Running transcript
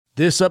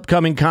This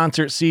upcoming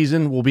concert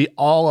season will be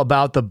all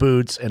about the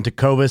boots, and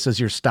Tecovas is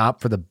your stop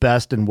for the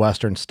best in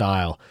Western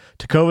style.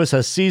 Tecovas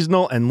has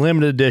seasonal and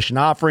limited edition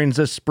offerings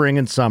this spring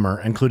and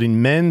summer,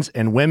 including men's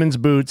and women's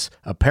boots,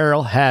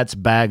 apparel, hats,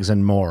 bags,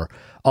 and more.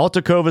 All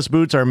Tecovas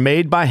boots are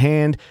made by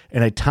hand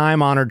in a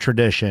time-honored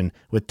tradition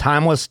with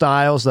timeless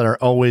styles that are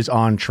always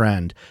on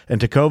trend. And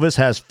Tecovas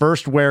has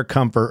first wear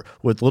comfort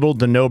with little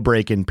to no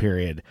break-in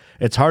period.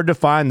 It's hard to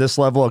find this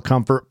level of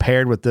comfort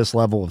paired with this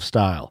level of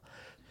style.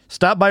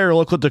 Stop by your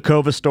local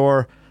Tecovas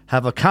store,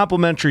 have a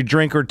complimentary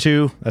drink or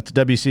two, that's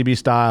WCB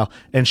style,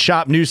 and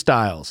shop new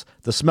styles.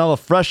 The smell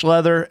of fresh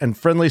leather and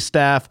friendly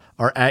staff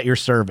are at your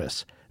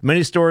service.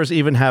 Many stores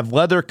even have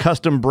leather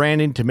custom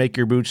branding to make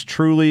your boots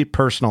truly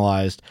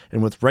personalized.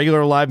 And with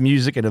regular live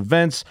music and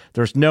events,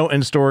 there's no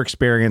in-store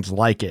experience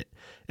like it.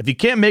 If you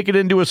can't make it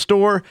into a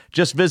store,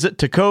 just visit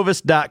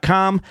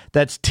tecovas.com.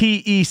 That's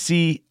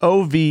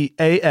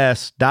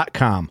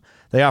TECOVAS.com.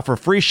 They offer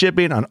free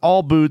shipping on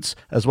all boots,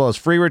 as well as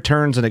free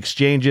returns and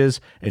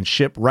exchanges, and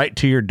ship right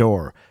to your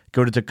door.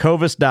 Go to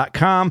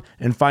tecovas.com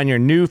and find your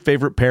new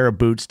favorite pair of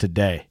boots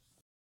today.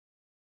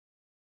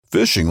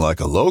 Fishing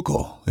like a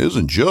local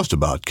isn't just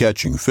about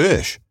catching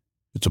fish.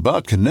 It's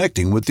about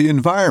connecting with the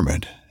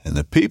environment and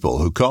the people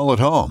who call it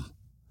home.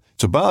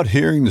 It's about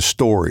hearing the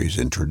stories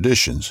and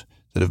traditions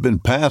that have been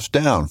passed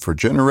down for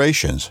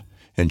generations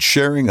and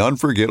sharing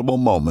unforgettable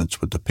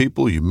moments with the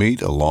people you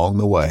meet along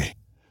the way.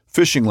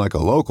 Fishing like a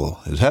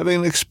local is having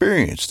an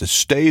experience that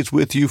stays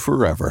with you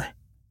forever.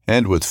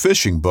 And with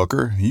Fishing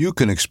Booker, you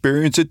can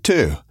experience it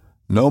too,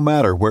 no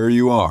matter where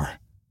you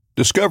are.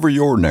 Discover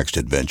your next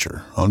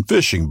adventure on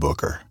Fishing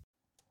Booker.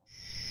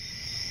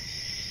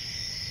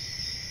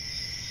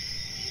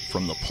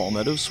 From the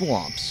Palmetto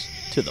Swamps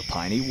to the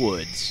Piney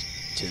Woods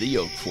to the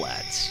Oak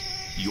Flats,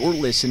 you're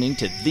listening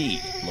to the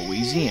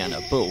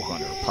Louisiana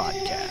Bowhunter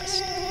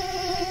Podcast.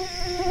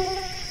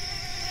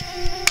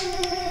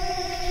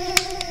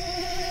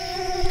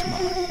 Come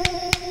on.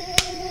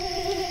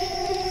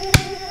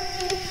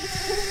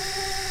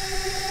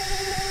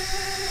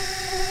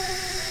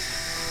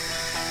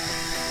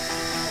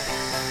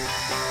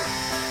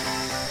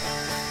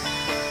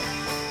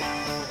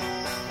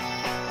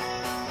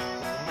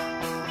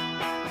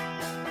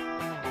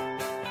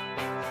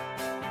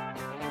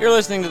 You're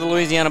listening to the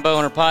Louisiana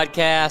Bowhunter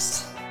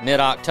Podcast,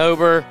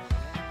 mid-October,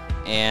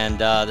 and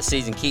the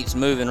season keeps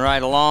moving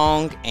right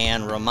along.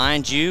 And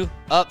remind you,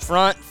 up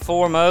front,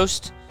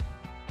 foremost,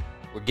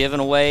 we're giving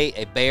away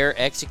a Bear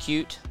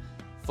Execute,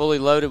 fully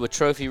loaded with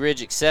Trophy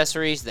Ridge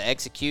accessories. The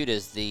Execute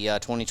is the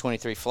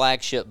 2023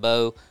 flagship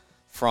bow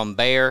from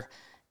Bear,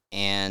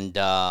 and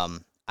I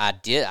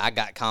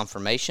got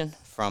confirmation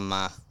from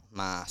my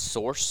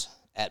source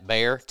at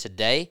Bear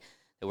today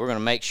that we're going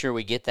to make sure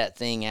we get that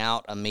thing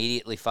out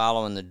immediately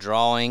following the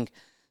drawing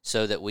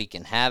so that we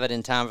can have it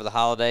in time for the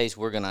holidays.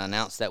 We're going to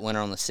announce that winner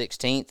on the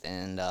 16th,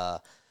 and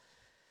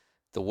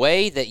the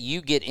way that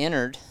you get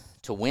entered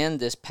to win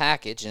this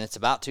package, and it's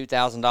about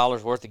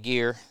 $2,000 worth of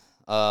gear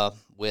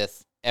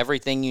with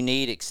everything you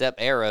need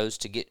except arrows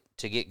to get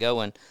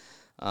going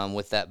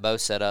with that bow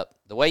setup.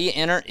 The way you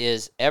enter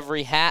is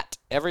every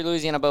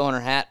Louisiana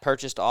Bowhunter hat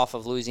purchased off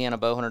of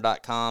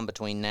LouisianaBowhunter.com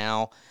between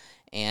now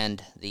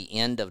and the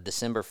end of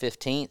December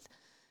 15th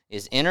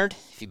is entered.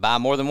 If you buy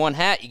more than one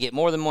hat, you get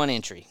more than one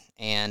entry.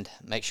 And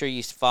make sure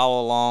you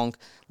follow along,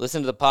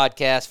 listen to the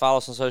podcast, follow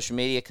us on social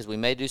media, because we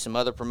may do some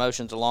other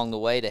promotions along the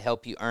way to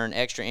help you earn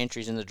extra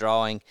entries in the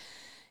drawing.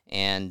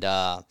 And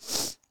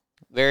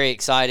very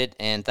excited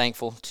and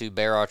thankful to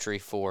Bear Archery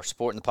for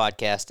supporting the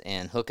podcast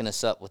and hooking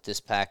us up with this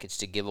package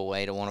to give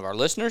away to one of our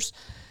listeners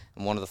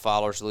and one of the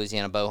followers of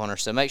Louisiana Bowhunter.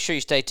 So make sure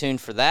you stay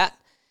tuned for that.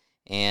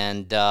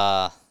 And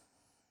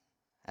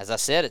as I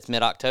said, it's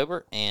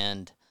mid-October,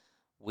 and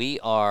we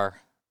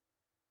are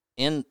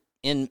in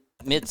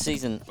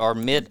mid-season or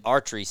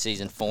mid-archery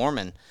season form,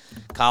 and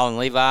Colin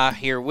Levi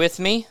here with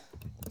me.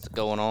 What's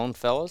going on,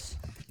 fellas?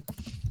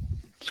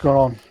 What's going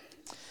on?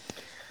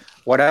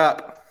 What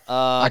up?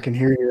 I can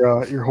hear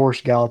your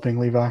horse galloping,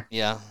 Levi.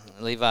 Yeah,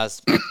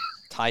 Levi's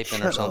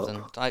typing or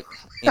something.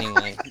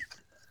 Anyway.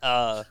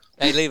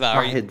 Hey,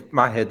 Levi,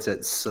 my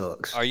headset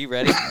sucks. Are you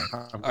ready?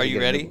 Are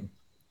you ready?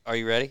 Are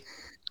you ready?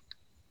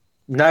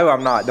 No,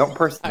 I'm not. Don't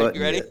press the button.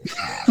 You ready?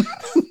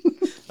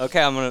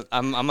 Okay, I'm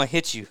gonna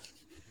hit you.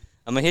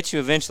 I'm gonna hit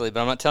you eventually, but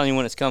I'm not telling you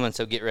when it's coming.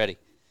 So get ready.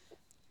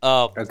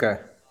 Okay.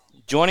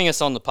 Joining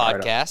us on the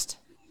podcast,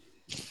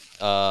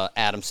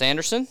 Adam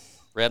Sanderson,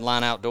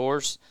 Redline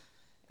Outdoors,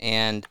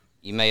 and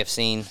you may have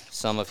seen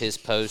some of his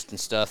posts and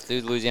stuff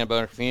through the Louisiana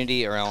Bowhunter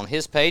community or on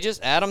his pages.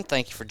 Adam,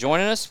 thank you for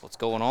joining us. What's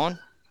going on?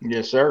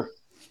 Yes, sir.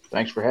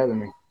 Thanks for having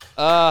me.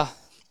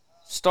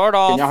 Start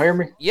off. Can y'all hear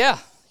me? Yeah.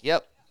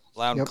 Yep.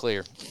 Loud and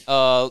clear.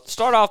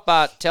 Start off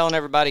by telling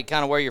everybody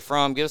kind of where you're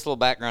from. Give us a little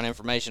background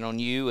information on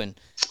you and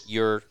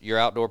your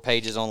outdoor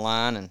pages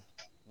online and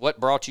what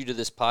brought you to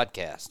this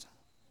podcast.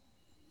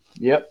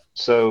 Yep.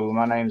 So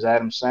my name's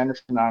Adam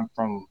Sanderson. I'm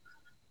from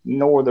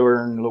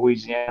northern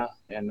Louisiana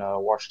in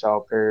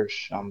Ouachita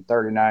Parish. I'm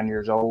 39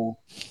 years old.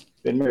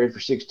 been married for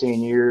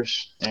 16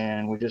 years,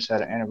 and we just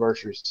had an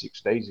anniversary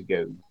 6 days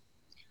ago.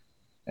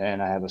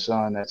 And I have a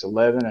son that's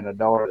 11 and a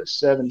daughter that's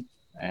 7.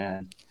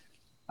 And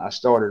I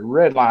started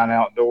Redline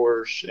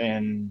Outdoors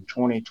in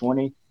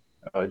 2020,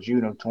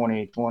 June of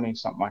 2020,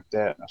 something like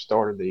that. I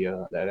started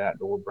that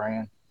outdoor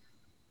brand,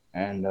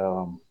 and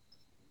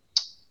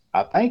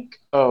I think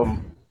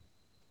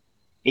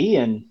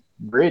Ian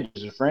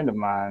Bridges, a friend of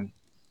mine,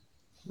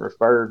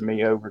 referred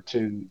me over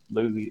to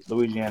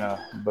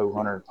Louisiana Bow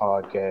Hunter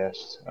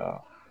podcast,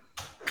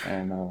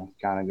 and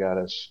kind of got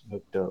us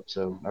hooked up.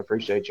 So I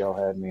appreciate y'all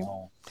having me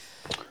on.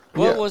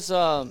 What was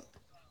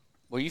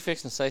were you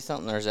fixing to say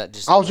something, or is that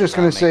just? I was just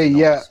going to say,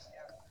 yeah,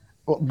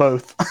 well,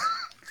 both.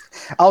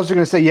 I was going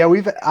to say, yeah,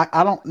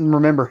 I don't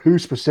remember who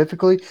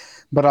specifically,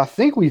 but I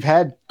think we've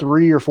had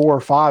 3 or 4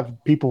 or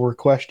 5 people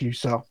request you.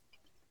 So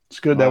it's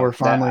good that we're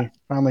finally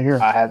here.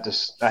 I had to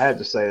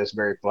say that's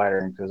very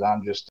flattering, because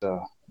I'm just a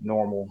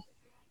normal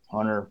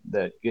hunter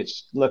that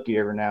gets lucky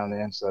every now and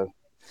then. So.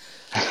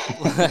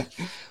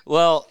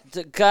 Well,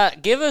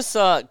 give us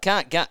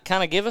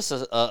kind of give us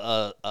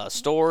a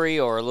story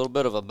or a little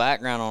bit of a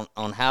background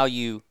on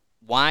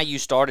why you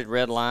started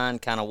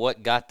Redline, kind of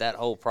what got that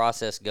whole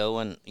process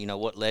going.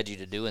 What led you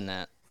to doing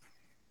that?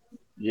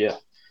 Yeah,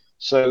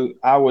 so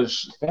I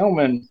was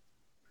filming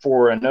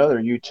for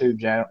another YouTube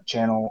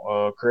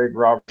channel, Craig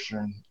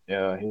Robertson.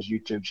 His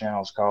YouTube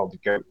channel is called The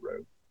Goat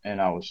Road,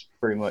 and I was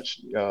pretty much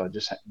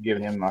just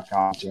giving him my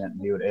content,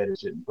 and he would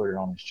edit it and put it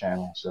on his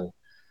channel. So.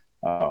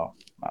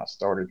 I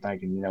started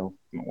thinking,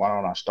 why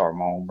don't I start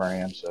my own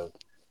brand? So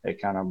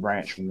it kind of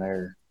branched from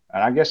there.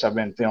 And I guess I've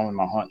been filming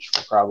my hunts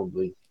for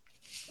probably,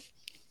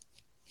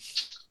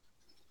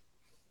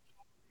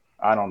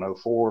 I don't know,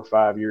 4 or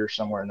 5 years,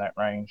 somewhere in that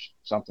range,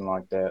 something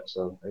like that.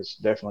 So it's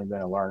definitely been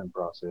a learning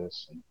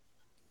process. And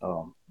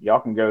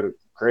y'all can go to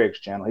Craig's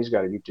channel. He's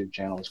got a YouTube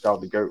channel. It's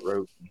called The Goat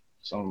Road.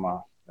 Some of my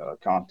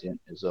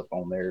content is up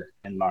on there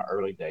in my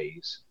early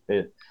days.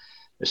 It's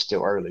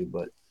still early,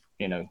 but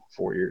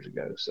 4 years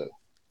ago, so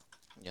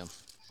yeah,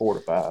 4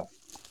 to 5.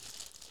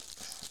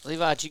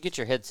 Levi, did you get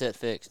your headset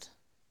fixed?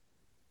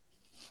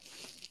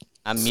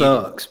 I'm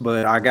sucks,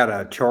 but I got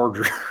a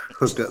charger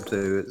hooked up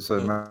to it,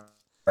 so my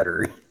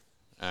battery.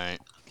 All right,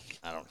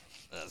 I don't know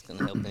if that's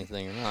gonna help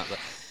anything or not,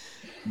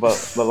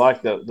 but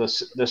like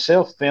the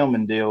self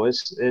filming deal, it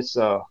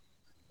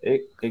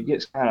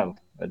gets kind of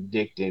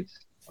addictive,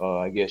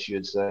 I guess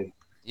you'd say.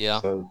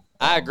 Yeah, so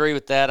I agree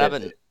with that.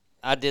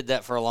 I did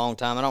that for a long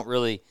time. I don't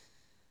really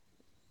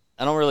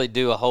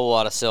do a whole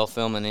lot of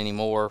self-filming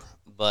anymore,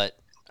 but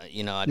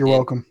You're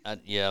welcome.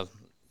 Yeah,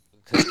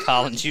 because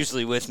Colin's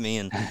usually with me,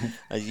 and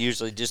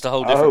usually just a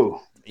whole different.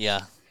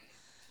 Yeah,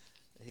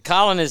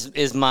 Colin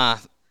is my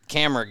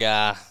camera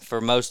guy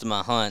for most of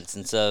my hunts,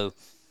 and so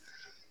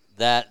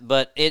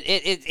but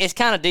it's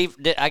kind of deep.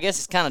 I guess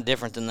it's kind of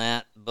different than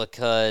that,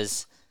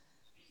 because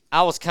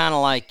I was kind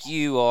of like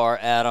you are,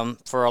 Adam.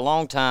 For a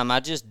long time, I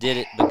just did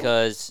it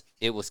because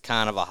it was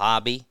kind of a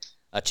hobby,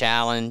 a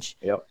challenge.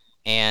 Yep.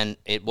 And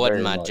it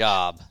wasn't my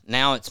job.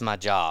 Now it's my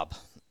job.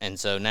 And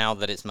so now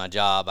that it's my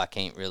job, I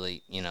can't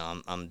really,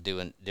 I'm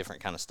doing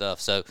different kind of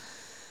stuff. So,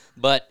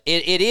 but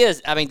it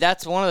is, I mean,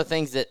 that's one of the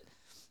things that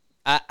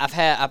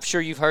I'm sure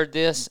you've heard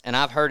this, and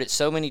I've heard it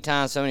so many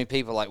times, so many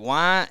people, like,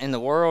 why in the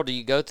world do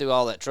you go through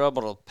all that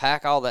trouble to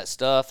pack all that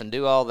stuff and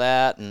do all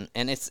that?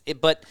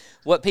 But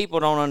what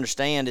people don't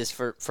understand is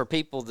for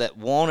people that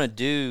want to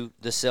do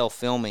the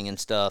self-filming and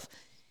stuff,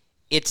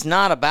 it's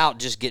not about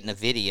just getting a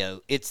video.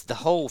 It's the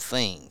whole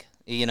thing.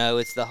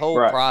 It's the whole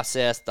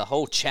process, the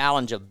whole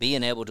challenge of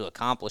being able to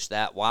accomplish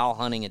that while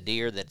hunting a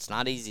deer that's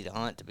not easy to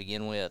hunt to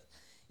begin with.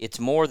 It's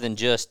more than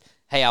just,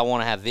 hey, I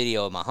want to have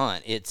video of my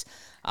hunt. It's,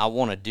 I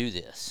want to do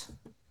this,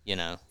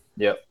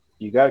 Yep.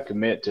 You got to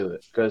commit to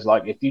it, because,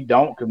 like, if you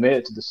don't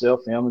commit to the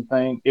self-filming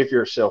thing, if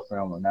you're a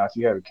self-filmer, now if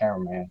you have a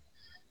cameraman,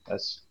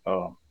 that's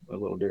a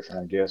little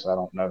different, I guess. I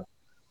don't know.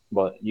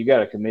 But you got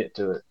to commit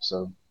to it.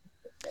 So,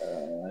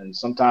 and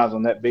sometimes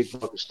when that big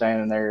buck is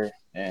standing there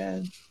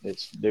and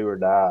it's do or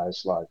die,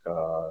 it's like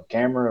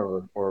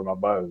camera or my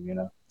bow,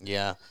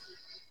 Yeah,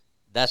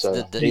 that's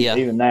so yeah.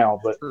 Even now,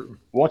 but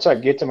once I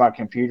get to my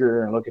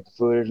computer and look at the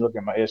footage, look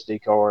at my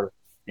SD card,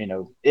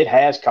 it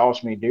has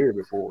cost me deer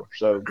before.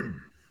 So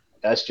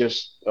that's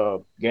just a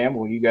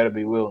gamble you got to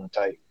be willing to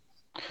take.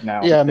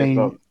 Now, yeah, I mean,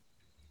 go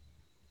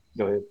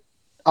ahead.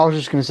 I was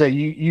just going to say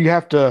you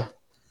have to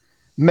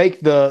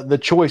make the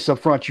choice up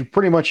front. You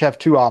pretty much have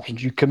 2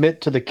 options. You commit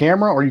to the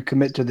camera or you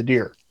commit to the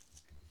deer.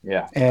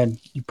 Yeah. And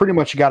you pretty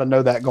much got to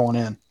know that going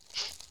in.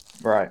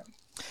 Right.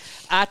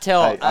 I'll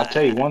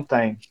tell you one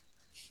thing.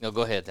 No,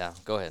 go ahead, Tom.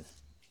 Go ahead.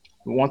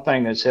 One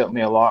thing that's helped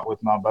me a lot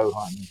with my bow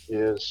hunting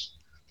is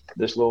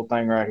this little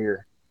thing right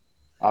here.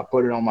 I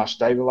put it on my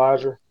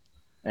stabilizer,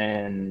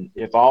 and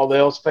if all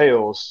else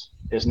fails,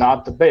 it's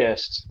not the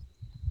best,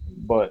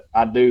 but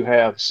I do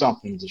have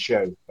something to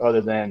show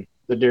other than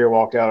the deer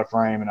walked out of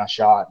frame and I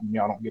shot, and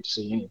y'all don't get to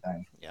see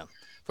anything. Yeah.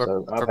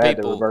 So I've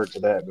had to revert to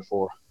that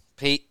before.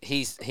 Pete,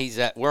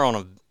 we're on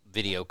a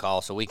video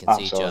call, so we can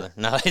see each other.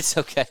 No, it's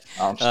okay.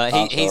 I'm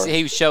sorry.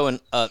 He was showing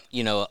a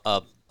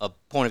a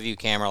point of view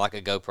camera like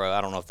a GoPro.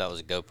 I don't know if that was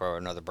a GoPro or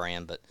another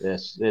brand, but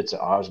it's an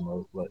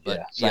Osmo, but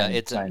yeah,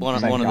 it's same one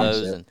of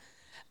those. And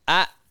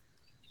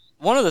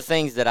one of the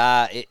things that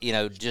I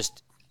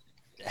just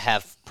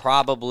have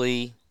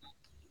probably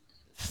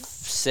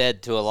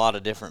said to a lot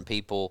of different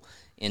people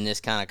in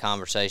this kind of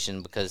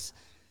conversation, because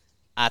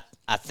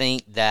I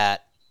think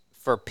that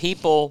for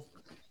people,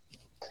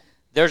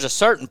 there's a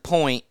certain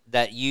point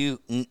that you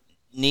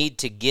need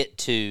to get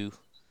to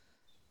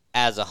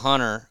as a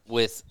hunter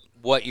with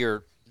what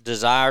your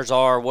desires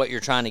are, what you're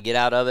trying to get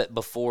out of it,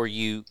 before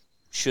you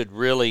should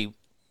really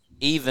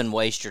even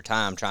waste your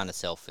time trying to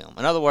self-film.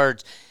 In other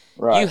words,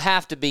 you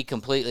have to be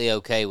completely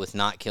okay with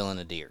not killing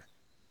a deer.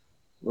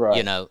 Right.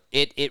 You know,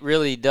 it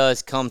really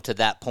does come to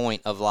that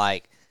point of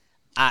like,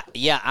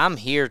 I'm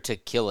here to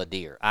kill a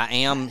deer. I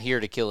am here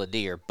to kill a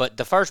deer. But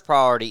the first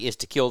priority is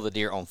to kill the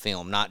deer on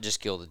film, not just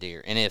kill the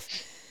deer. And if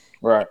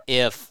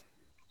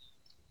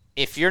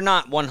you're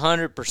not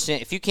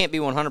 100%, if you can't be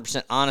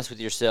 100% honest with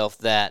yourself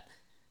that,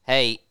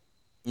 hey,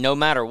 no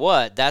matter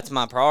what, that's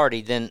my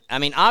priority, then, I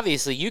mean,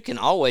 obviously you can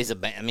always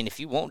if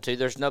you want to,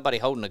 there's nobody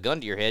holding a gun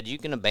to your head. You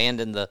can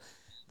abandon the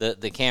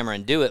camera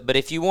and do it. But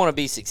if you want to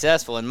be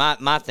successful, and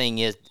my thing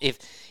is,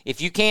 if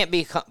you can't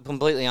be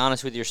completely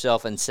honest with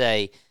yourself and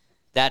say,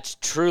 that's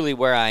truly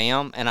where I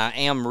am, and I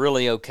am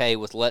really okay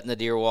with letting the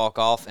deer walk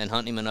off and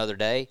hunting him another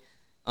day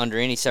under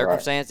any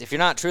circumstance. Right. If you're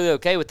not truly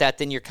okay with that,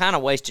 then you're kind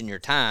of wasting your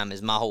time,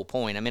 is my whole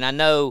point. I mean, I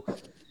know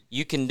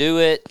you can do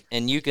it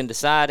and you can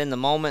decide in the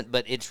moment,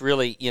 but it's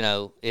really,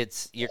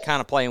 you're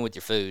kind of playing with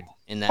your food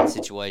in that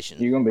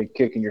situation. You're going to be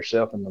kicking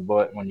yourself in the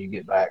butt when you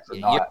get back for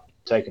not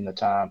taking the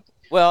time.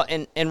 Well,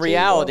 in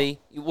reality,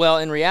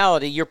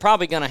 you're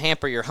probably going to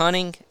hamper your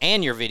hunting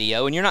and your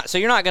video, and you're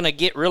not going to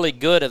get really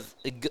good of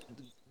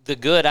the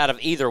good out of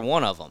either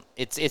one of them.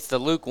 It's the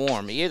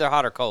lukewarm, either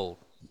hot or cold,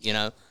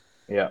 Yeah.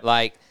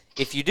 Like,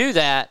 if you do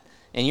that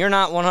and you're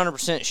not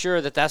 100% sure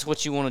that that's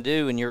what you want to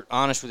do, and you're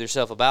honest with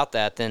yourself about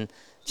that, then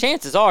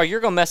chances are you're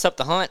going to mess up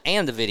the hunt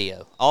and the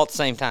video all at the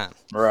same time.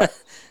 Right.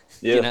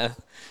 Yeah.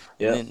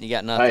 And then you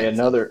got nothing. Hey,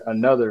 another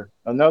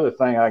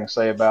thing I can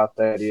say about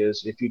that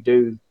is, if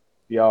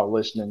y'all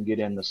listening, get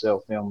into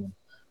self-filming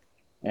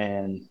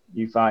and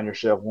you find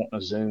yourself wanting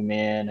to zoom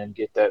in and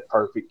get that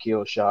perfect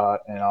kill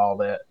shot and all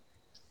that,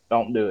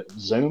 don't do it.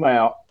 Zoom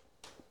out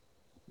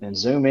and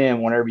zoom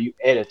in whenever you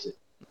edit it.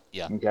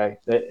 Yeah. Okay.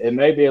 It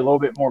may be a little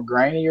bit more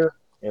grainier.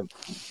 It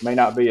may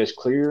not be as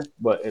clear,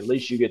 but at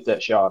least you get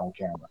that shot on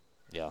camera.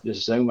 Yeah.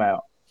 Just zoom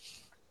out.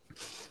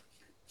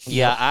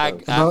 Yeah,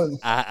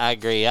 I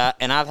agree.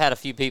 And I've had a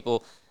few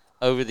people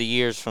over the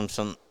years from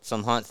some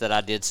hunts that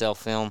I did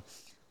self-film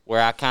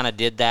where I kind of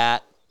did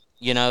that,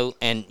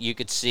 and you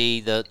could see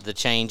the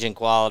change in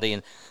quality.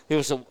 And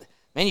people said,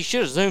 man, you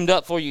should have zoomed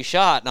up before you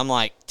shot. And I'm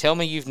like, tell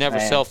me you've never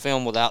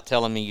self-filmed without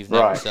telling me you've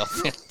never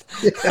self-filmed.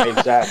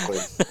 Exactly.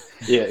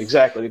 Yeah,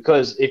 exactly.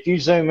 Because if you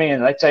zoom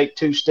in, they take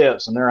 2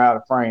 steps and they're out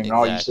of frame, and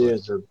all you see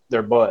is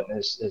their butt.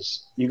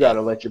 It's you got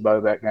to let your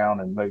bow back down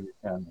and move it.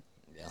 And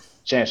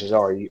chances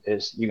are you're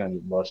gonna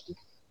get busted.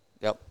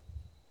 Yep.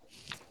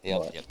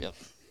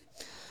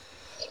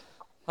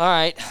 All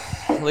right,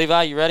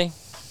 Levi, you ready?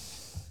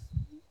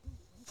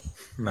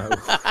 No.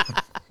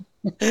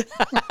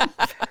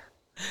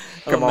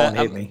 Come on,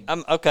 hit me.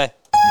 I'm okay.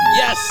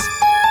 Yes.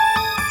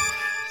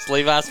 It's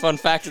Levi's fun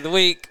fact of the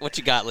week. What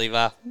you got,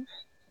 Levi?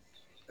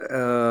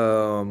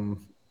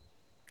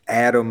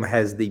 Adam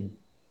has the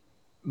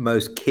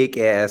most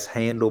kick-ass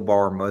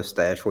handlebar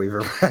mustache we've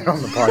ever had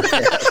on the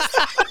podcast.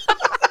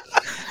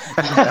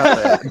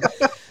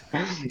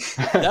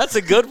 That's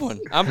a good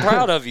one. I'm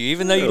proud of you,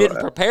 even though you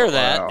didn't prepare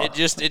that. Wow. It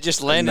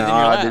just landed in your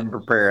lap. I didn't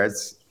prepare. It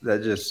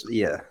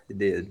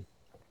did.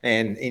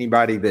 And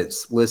anybody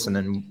that's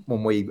listening,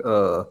 when we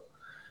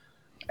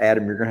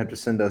Adam, you're gonna have to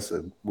send us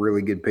a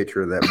really good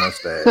picture of that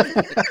mustache.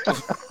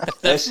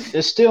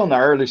 It's still in the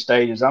early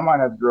stages. I might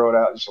have to grow it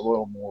out just a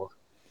little more.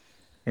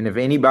 And if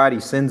anybody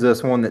sends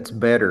us one that's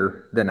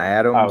better than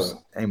Adam's,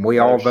 and we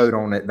all vote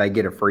on it, they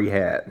get a free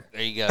hat.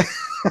 There you go.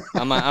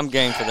 I'm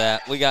game for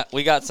that. We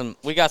got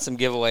some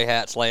giveaway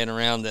hats laying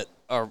around that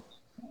are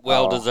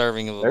well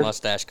deserving of a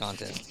mustache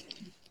contest.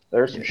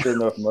 There's some sure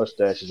enough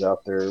mustaches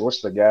out there.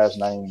 What's the guy's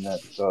name that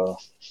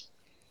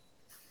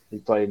he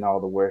played in all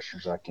the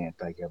westerns? I can't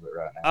think of it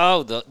right now.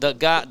 Oh, the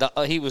guy.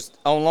 He was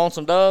on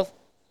Lonesome Dove.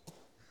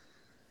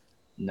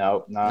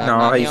 No,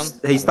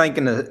 he's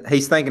thinking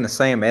of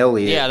Sam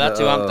Elliott. Yeah, that's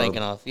who I'm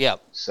thinking of.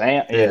 Yep.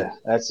 Sam. Yeah,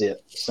 that's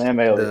it. Sam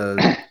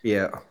Elliott.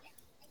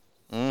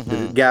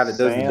 The guy that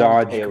does the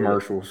Dodge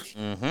commercials.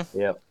 Mm-hmm.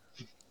 Yep.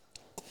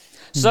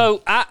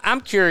 So I'm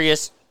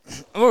curious.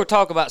 We'll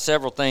talk about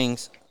several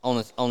things on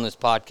this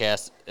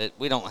podcast.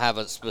 We don't have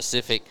a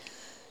specific,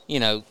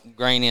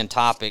 grain in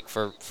topic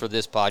for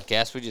this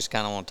podcast. We just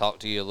kind of want to talk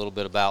to you a little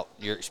bit about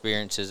your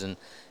experiences and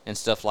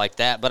stuff like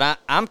that. But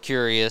I'm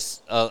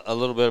curious a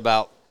little bit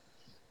about,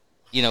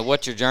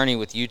 what your journey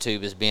with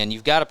YouTube has been.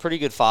 You've got a pretty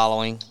good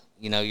following.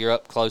 You're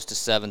up close to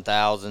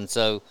 7,000.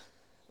 So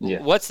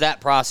what's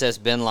that process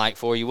been like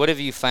for you? What have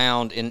you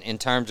found in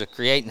terms of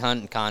creating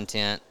hunting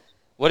content?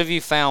 What have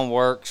you found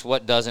works?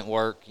 What doesn't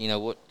work?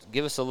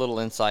 Give us a little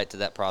insight to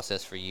that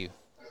process for you.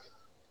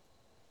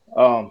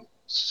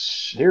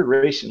 Here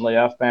recently,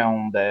 I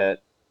found that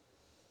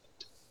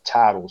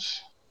titles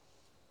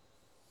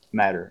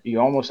matter. You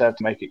almost have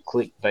to make it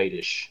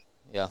clickbaitish.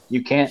 Yeah.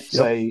 You can't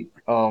say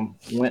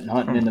went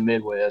hunting in the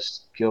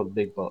Midwest, killed a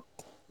big buck.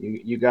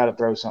 You got to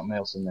throw something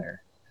else in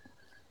there.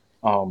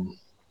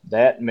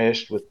 That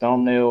meshed with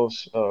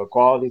thumbnails,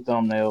 quality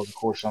thumbnails. Of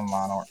course, some of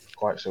mine aren't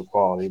quite so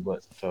quality,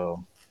 but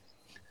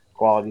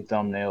quality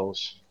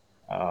thumbnails,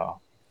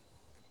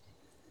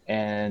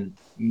 and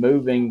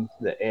moving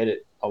the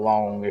edit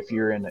along. If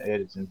you're into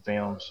editing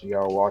films,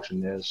 y'all are watching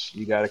this,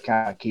 you got to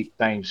kind of keep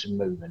things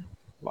moving.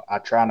 I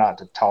try not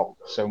to talk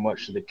so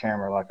much to the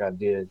camera like I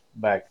did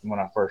back when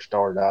I first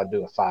started. I'd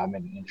do a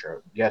 5-minute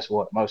intro. Guess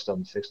what? Most of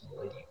them fixing to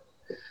leave.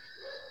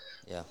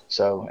 Yeah.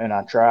 So, and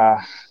I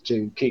try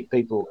to keep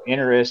people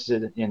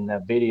interested in the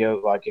video.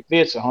 Like if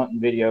it's a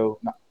hunting video,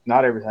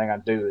 not everything I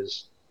do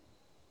is,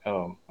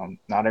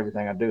 not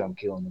everything I do, I'm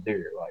killing the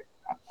deer. Like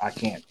I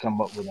can't come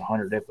up with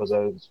 100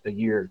 episodes a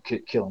year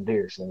killing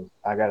deer. So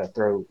I got to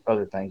throw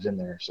other things in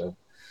there. So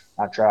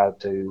I try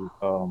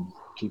to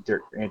keep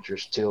their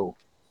interest till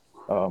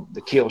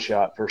the kill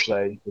shot per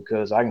se,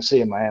 because I can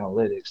see in my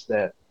analytics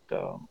that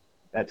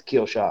at the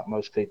kill shot,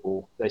 most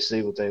people, they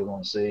see what they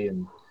want to see,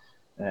 and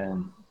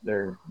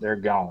they're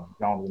gone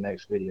to the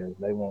next video.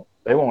 They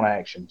want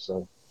action.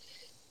 So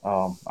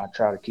I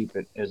try to keep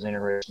it as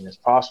interesting as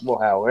possible.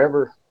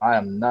 However, I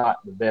am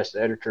not the best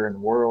editor in the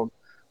world.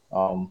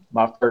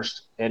 My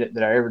first edit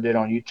that I ever did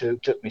on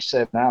YouTube took me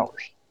 7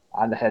 hours.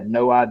 I had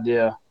no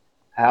idea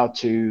how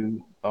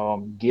to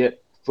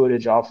get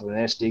footage off of an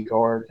SD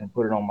card and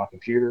put it on my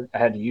computer. I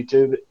had to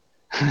YouTube it.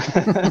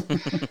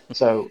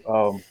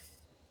 So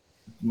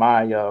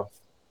my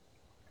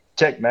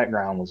tech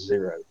background was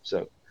zero.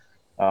 So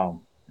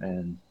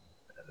and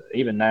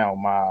even now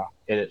my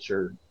edits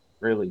are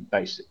really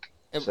basic.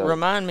 So,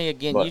 remind me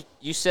again,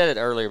 you said it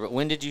earlier, but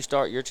when did you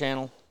start your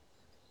channel?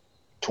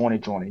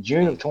 2020.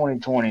 June of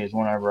 2020 is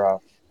whenever I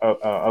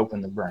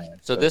opened the brand.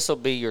 So this will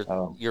be your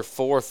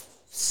 4th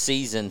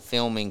season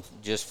filming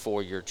just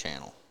for your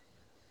channel.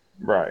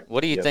 Right.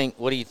 What do you think?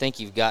 What do you think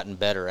you've gotten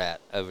better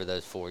at over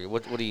those 4 years?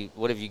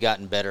 What have you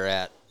gotten better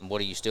at, and what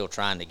are you still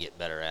trying to get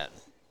better at?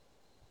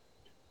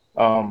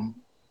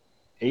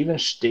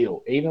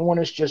 Even when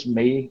it's just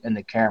me and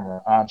the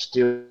camera, I'm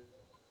still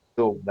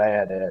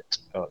bad at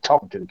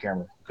talking to the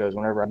camera, because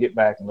whenever I get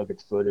back and look at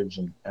the footage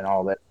and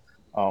all that,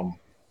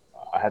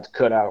 I have to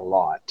cut out a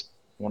lot.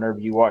 Whenever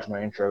you watch my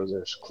intros,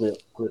 there's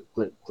clip.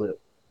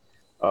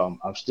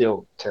 I'm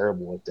still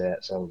terrible at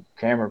that. So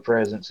camera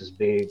presence is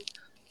big.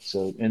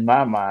 So in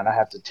my mind, I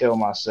have to tell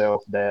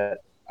myself that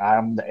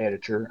I'm the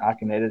editor. I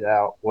can edit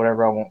out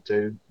whatever I want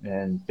to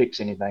and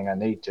fix anything I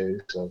need to.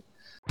 So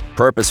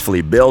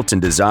purposefully built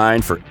and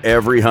designed for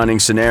every hunting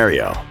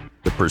scenario,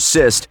 the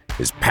Persist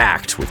is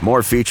packed with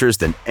more features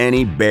than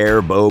any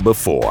Bear bow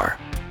before.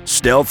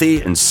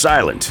 Stealthy and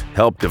silent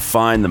help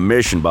define the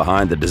mission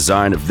behind the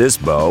design of this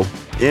bow.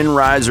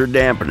 In-riser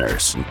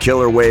dampeners and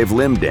killer wave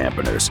limb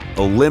dampeners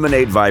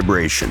eliminate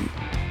vibration,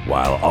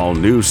 while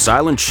all-new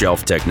silent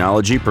shelf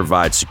technology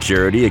provides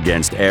security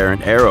against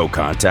errant arrow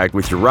contact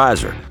with your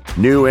riser.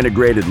 New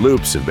integrated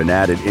loops have been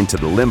added into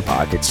the limb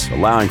pockets,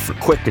 allowing for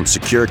quick and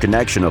secure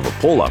connection of a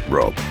pull-up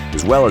rope,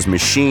 as well as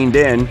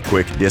machined-in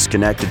quick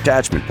disconnect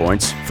attachment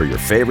points for your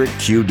favorite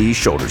QD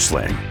shoulder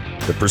sling.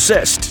 The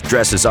Persist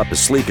dresses up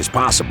as sleek as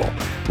possible,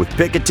 with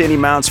Picatinny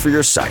mounts for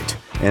your sight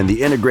and the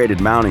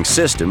integrated mounting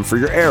system for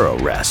your arrow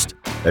rest.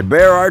 At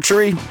Bear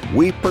Archery,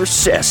 we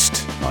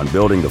persist on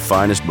building the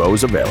finest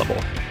bows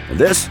available, and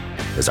this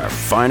is our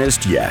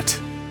finest yet.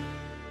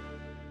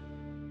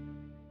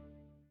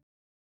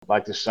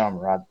 Like this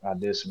summer, I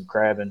did some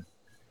crabbing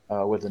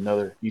with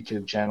another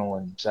YouTube channel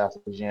in South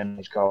Louisiana.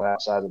 He's called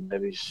Outside the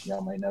Babies.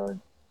 Y'all may know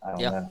him. I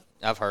don't know.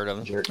 I've heard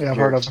of him. I've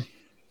heard of him.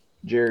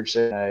 Jared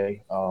said,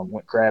 "Hey,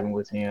 went crabbing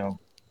with him.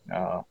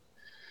 Caught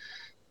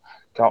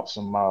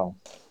some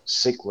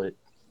cichlid,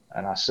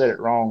 and I said it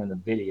wrong in the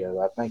video.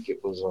 I think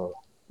it was a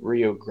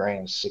Rio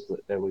Grande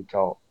cichlid that we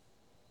caught.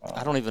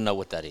 I don't even know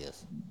what that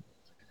is.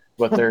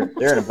 But they're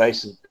an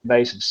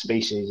invasive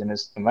species, and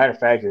as a matter of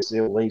fact, it's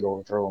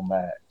illegal to throw them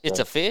back. It's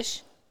a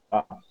fish?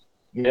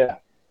 Yeah.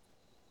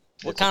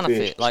 What kind of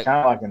fish? It's kind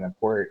of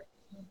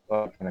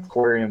like an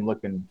aquarium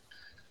looking,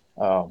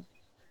 kind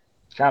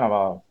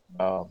of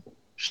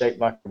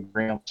shaped like a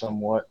brim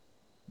somewhat,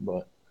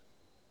 but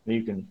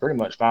you can pretty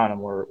much find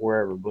them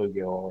wherever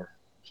bluegill are.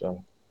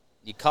 So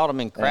you caught them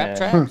in crab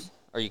traps,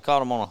 or you caught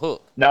them on a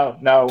hook? No,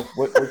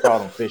 we caught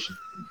them fishing.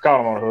 Caught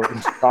them on a hook.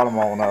 Caught them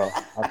on. I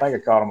think I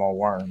caught them on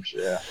worms.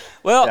 Yeah.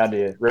 Well, yeah, I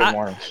did. Red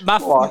worms.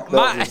 That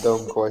was a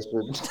dumb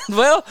question.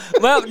 well,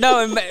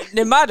 no.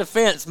 In my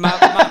defense,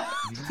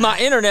 my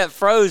internet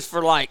froze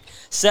for like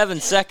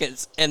 7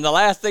 seconds, and the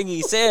last thing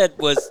he said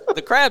was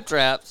the crab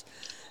traps.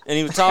 And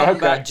he was talking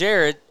about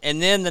Jared,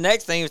 and then the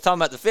next thing he was talking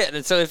about the fit.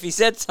 And so if he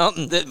said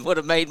something that would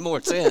have made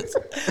more sense,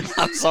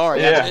 I'm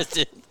sorry, I missed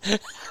it.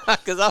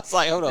 Because I was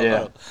like, hold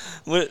on.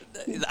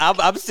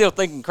 I'm still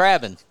thinking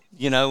crabbing,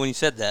 when you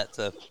said that.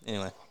 So,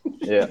 anyway.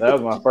 Yeah, that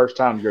was my first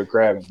time to go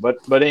crabbing.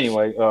 But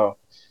anyway,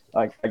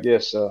 I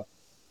guess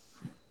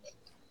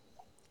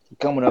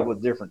coming up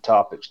with different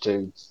topics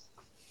to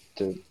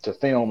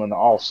film in the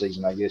off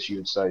season, I guess you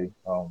would say.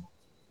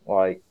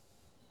 Like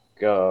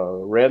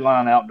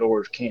Redline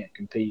Outdoors can't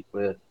compete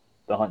with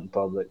the hunting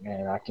public,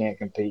 and I can't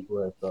compete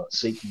with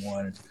Seeking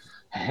One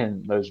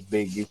and those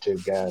big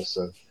YouTube guys.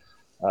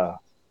 Uh,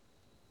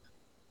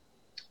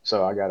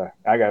 so I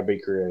gotta be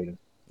creative.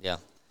 Yeah.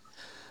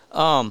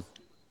 Well,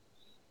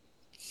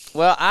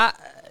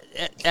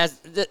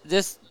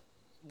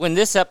 when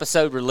this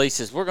episode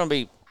releases, we're going to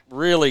be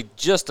really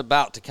just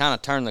about to kind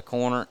of turn the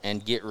corner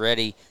and get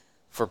ready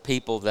for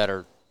people that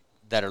are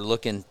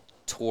looking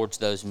towards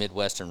those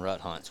Midwestern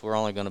rut hunts. We're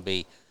only going to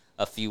be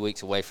a few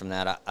weeks away from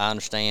that. I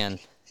understand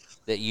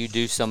that you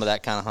do some of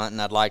that kind of hunting.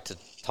 I'd like to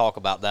talk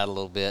about that a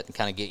little bit and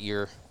kind of get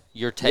your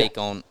take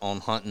on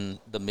hunting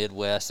the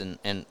Midwest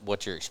and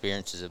what your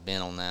experiences have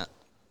been on that.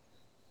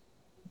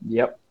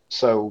 Yep.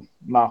 So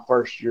my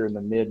first year in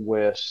the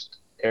Midwest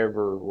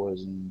ever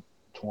was in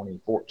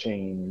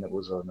 2014, and it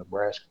was a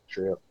Nebraska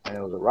trip, and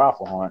it was a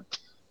rifle hunt.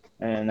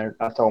 And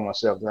I told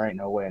myself there ain't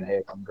no way in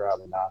heck I'm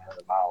driving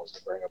 900 miles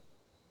to bring a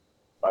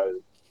bow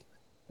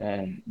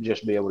and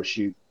just be able to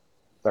shoot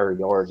 30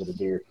 yards at a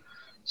deer.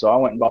 So I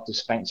went and bought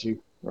this fancy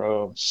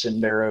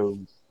Sendero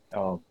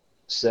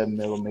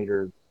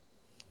 7mm,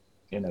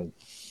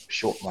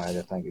 short mag,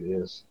 I think it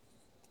is,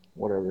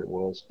 whatever it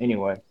was.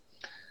 Anyway,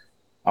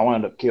 I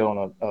wound up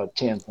killing a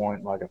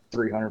 10-point, like a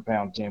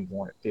 300-pound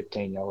 10-point at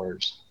 15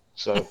 yards.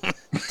 So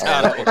that's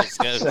how it always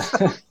goes.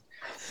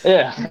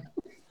 Yeah,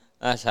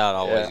 that's how it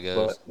always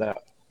goes.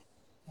 But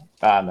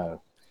I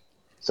know.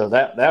 So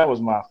that was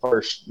my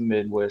first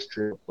Midwest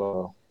trip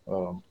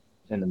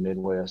in the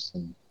Midwest,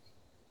 and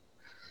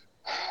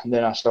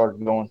then I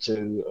started going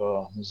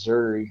to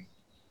Missouri.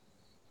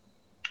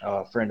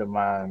 A friend of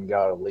mine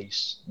got a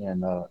lease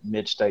in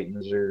mid-state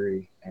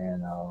Missouri,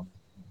 and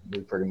we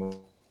pretty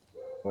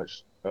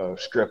much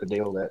struck a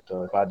deal that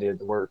if I did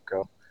the work,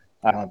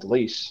 I'd hunt the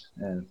lease,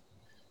 and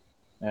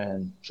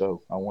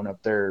so I went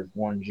up there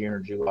one June or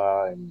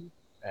July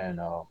and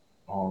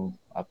hung,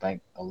 I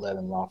think,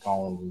 11 lock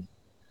on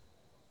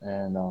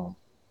and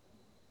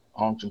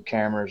hung some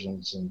cameras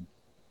and some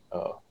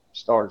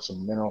started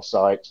some mineral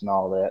sites and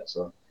all that.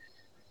 So,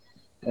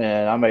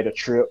 and I made a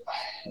trip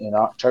in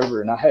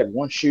October, and I had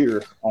one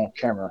shooter on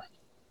camera,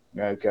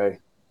 okay,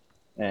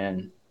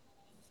 and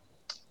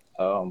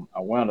I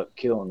wound up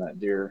killing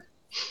that deer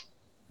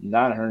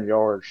 900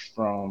 yards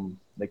from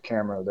the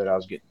camera that I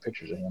was getting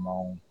pictures of him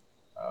on.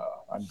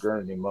 I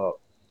grunted him up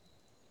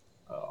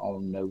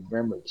on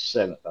November the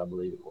 7th, I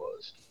believe it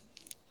was.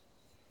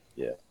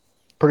 Yeah.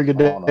 Pretty good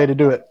day to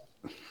do it.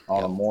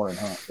 On a morning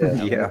hunt.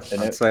 Yeah,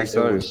 I'd say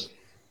so.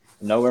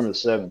 November the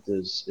 7th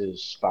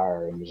is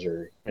fire in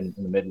Missouri, in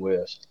the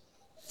Midwest.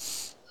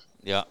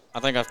 Yeah, I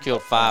think I've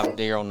killed 5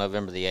 deer on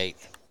November the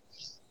 8th.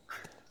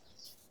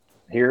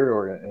 Here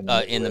or in the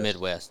Midwest? In the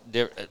Midwest.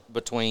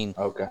 Between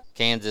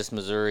Kansas,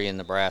 Missouri, and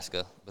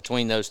Nebraska.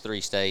 Between those 3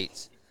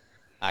 states,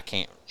 I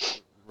can't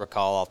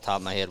recall off the top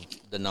of my head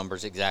the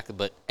numbers exactly,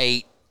 but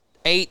 8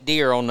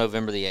 deer on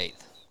November the 8th.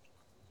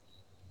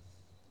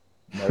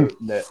 No,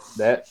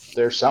 that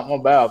there's something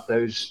about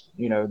those,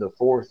 the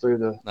 4th through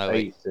the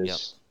 8th is. Yep.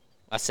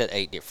 I said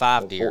 8 deer,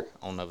 5 deer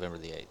on November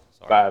the 8th.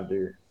 Sorry. 5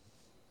 deer.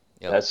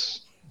 Yep.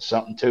 That's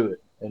something to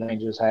it. It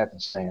ain't just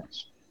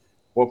happenstance.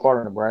 What part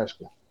of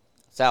Nebraska?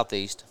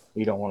 Southeast.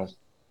 You don't want to?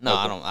 No,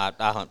 I don't.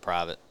 I hunt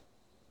private.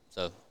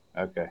 So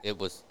okay. It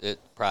was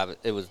private.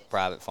 It was a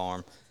private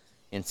farm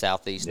in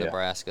southeast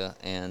Nebraska,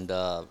 and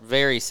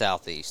very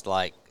southeast.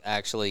 Like,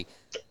 actually,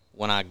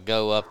 when I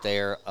go up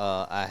there,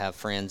 I have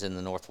friends in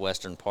the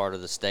northwestern part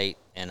of the state,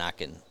 and I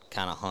can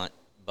kind of hunt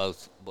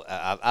both.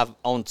 I've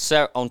on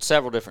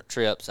several different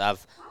trips.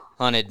 I've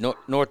hunted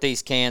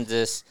northeast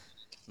Kansas,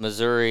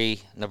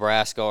 Missouri,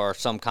 Nebraska, or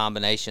some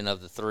combination of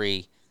the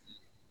 3,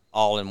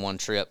 all in one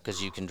trip,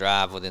 because you can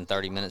drive within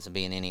 30 minutes of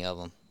being any of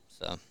them.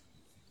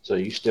 So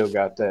you still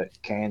got that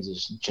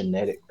Kansas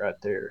genetic right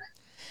there.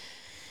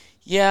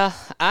 Yeah,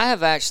 I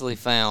have actually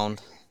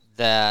found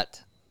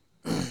that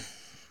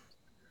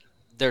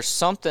there's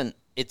something.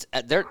 It's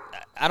there.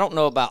 I don't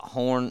know about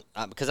horn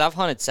because I've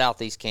hunted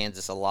southeast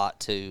Kansas a lot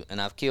too, and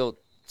I've killed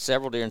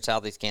several deer in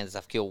southeast Kansas.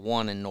 I've killed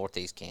one in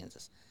northeast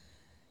Kansas,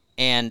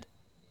 and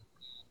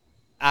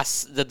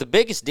the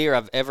biggest deer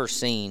I've ever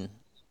seen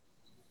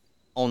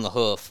on the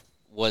hoof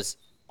was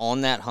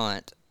on that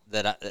hunt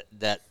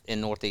that in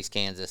northeast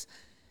Kansas,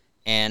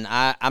 and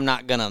I'm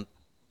not gonna.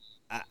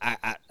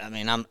 I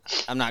mean, I'm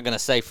not going to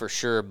say for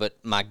sure, but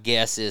my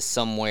guess is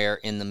somewhere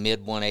in the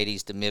mid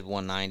 180s to mid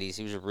 190s.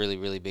 He was a really,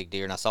 really big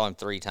deer, and I saw him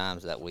 3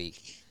 times that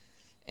week.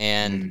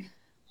 And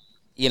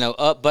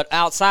but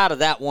outside of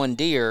that one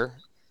deer,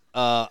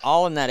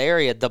 all in that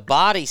area, the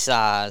body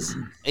size,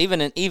 even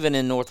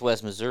in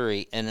northwest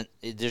Missouri, and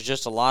there's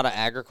just a lot of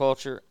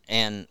agriculture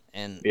and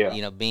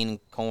bean and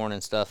corn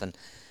and stuff, and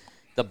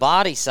the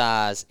body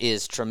size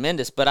is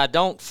tremendous, but I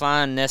don't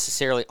find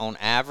necessarily on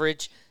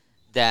average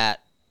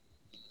that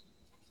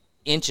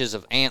inches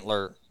of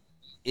antler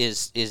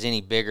is any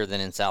bigger than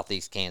in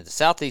Southeast Kansas.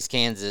 Southeast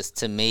Kansas,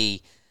 to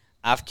me,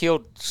 I've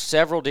killed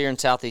several deer in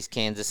Southeast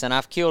Kansas, and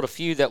I've killed a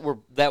few that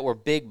were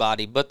big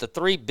body, but the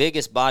 3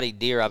 biggest body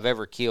deer I've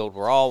ever killed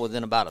were all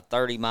within about a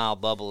 30-mile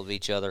bubble of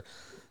each other.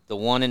 The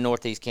one in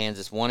Northeast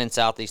Kansas, one in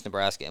Southeast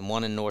Nebraska, and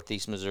one in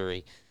Northeast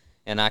Missouri.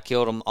 And I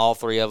killed them, all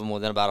 3 of them,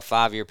 within about a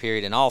 5-year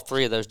period, and all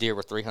 3 of those deer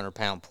were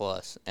 300-pound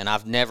plus. And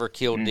I've never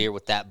killed deer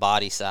with that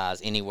body size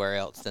anywhere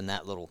else than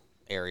that little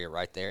area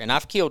right there. And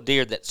I've killed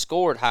deer that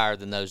scored higher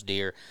than those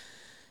deer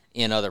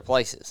in other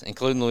places,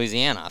 including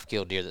Louisiana. I've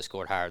killed deer that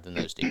scored higher than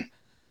those deer.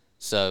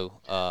 So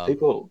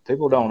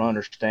people don't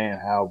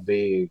understand how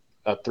big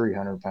a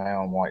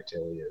 300-pound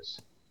whitetail is.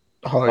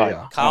 Oh, Like,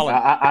 yeah. Colin,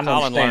 I Colin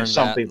understand learned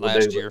some that people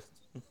last do. year.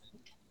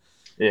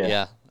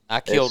 Yeah. I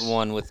killed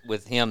one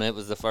with him, and it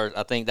was the first.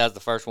 I think that's the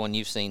first one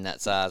you've seen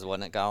that size,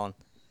 wasn't it, Colin?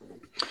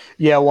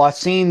 Yeah, well, I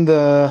seen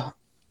the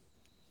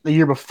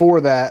year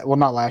before that. Well,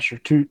 not last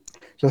year.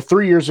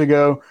 3 years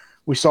ago,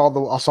 I saw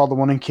the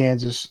one in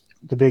Kansas,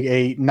 the big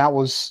 8, and that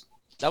was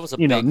a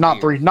not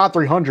deer. not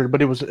 300,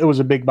 but it was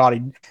a big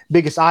body,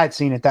 biggest I had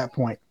seen at that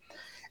point.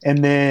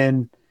 And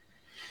then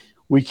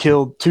we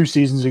killed 2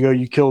 seasons ago.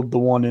 You killed the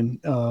one in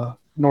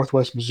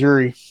Northwest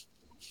Missouri,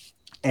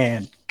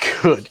 and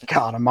good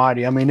God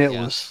Almighty! I mean, it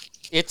was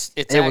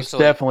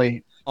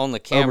definitely on the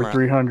camera over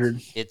 300.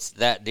 It's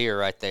that deer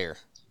right there.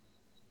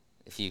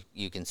 If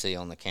you can see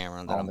on the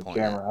camera that On I'm the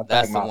pointing camera, at.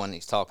 That's the one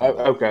he's talking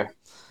about. Okay.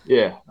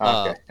 Yeah.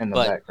 Okay. In the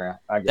but background.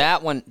 I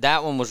get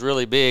that one was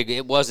really big.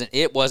 It wasn't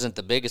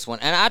the biggest one.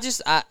 And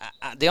I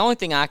the only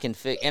thing I can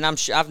fix, and I'm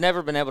sure I've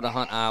never been able to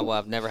hunt Iowa.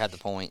 I've never had the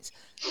points,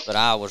 but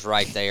Iowa's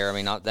right there. I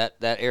mean,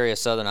 that area of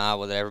southern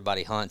Iowa that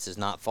everybody hunts is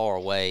not far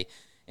away.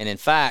 And in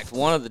fact,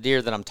 one of the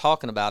deer that I'm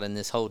talking about in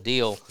this whole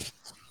deal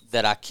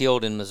that I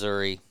killed in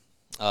Missouri,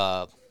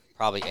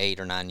 probably 8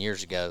 or 9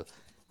 years ago,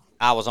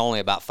 I was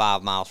only about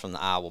 5 miles from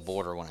the Iowa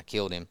border when I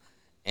killed him,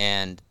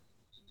 and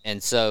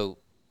so,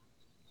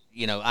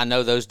 I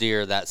know those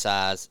deer are that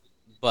size,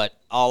 but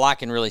all I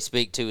can really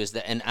speak to is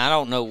that, and I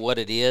don't know what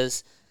it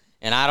is,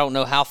 and I don't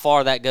know how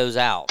far that goes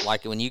out.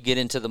 Like when you get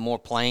into the more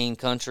plain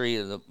country,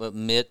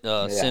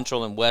 the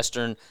central and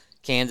western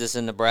Kansas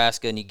and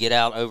Nebraska, and you get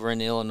out over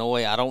in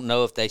Illinois, I don't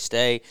know if they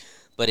stay,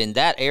 but in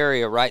that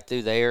area right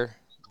through there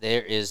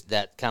is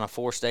that kind of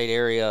 4-state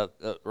area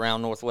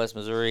around Northwest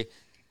Missouri.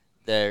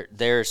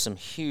 There's some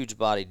huge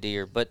body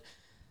deer, but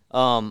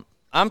I'm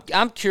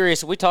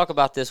curious. We talk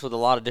about this with a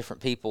lot of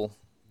different people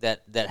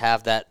that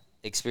have that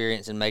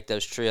experience and make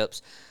those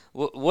trips.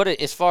 What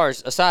as far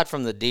as aside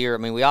from the deer, I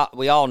mean, we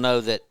all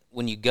know that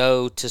when you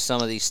go to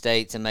some of these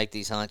states and make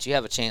these hunts, you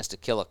have a chance to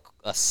kill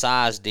a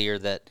size deer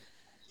that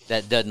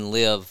doesn't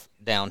live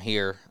down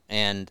here,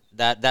 and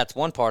that's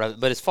one part of it.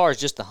 But as far as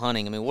just the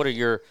hunting, I mean, what are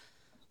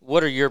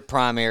your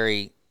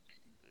primary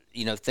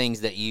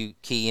things that you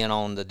key in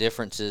on, the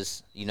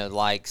differences,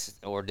 likes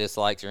or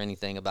dislikes or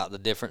anything about the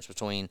difference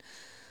between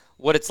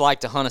what it's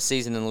like to hunt a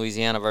season in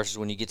Louisiana versus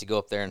when you get to go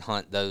up there and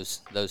hunt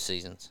those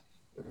seasons?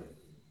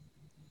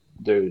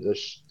 Dude,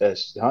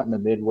 that's hunting the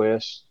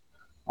Midwest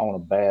on a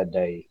bad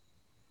day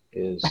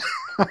is,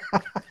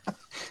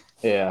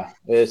 yeah,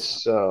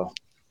 it's,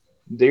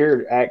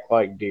 deer act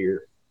like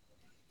deer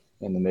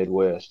in the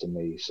Midwest to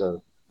me.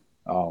 So,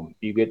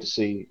 you get to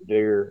see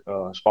deer,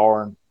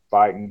 sparring,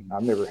 fighting.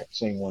 I've never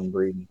seen one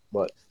breeding,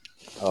 but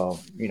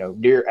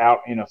deer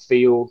out in a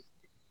field.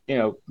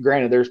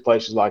 Granted, there's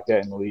places like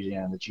that in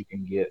Louisiana that you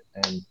can get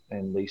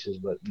and leases,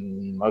 but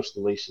most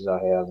of the leases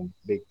I have in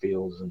big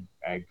fields and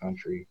ag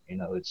country,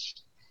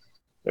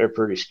 they're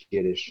pretty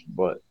skittish.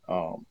 But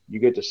you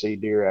get to see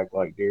deer act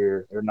like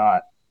deer. They're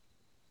not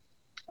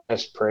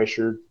as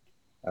pressured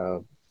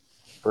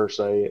per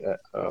se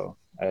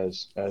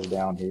as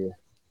down here.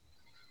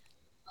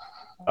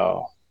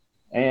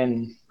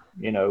 And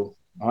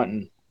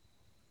hunting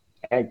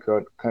ag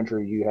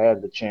country, you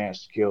have the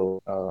chance to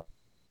kill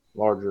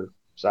larger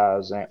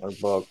size antler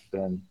buck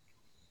than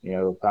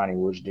a piney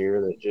woods deer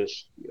that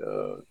just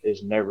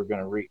is never going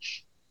to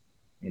reach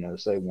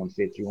say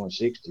 150,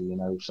 160.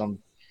 Some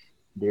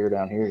deer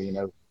down here,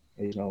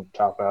 he's going to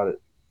top out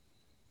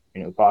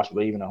at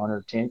possibly even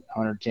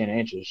 110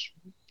 inches.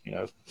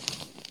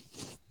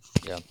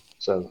 Yeah.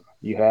 So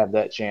you have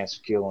that chance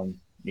of killing.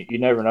 You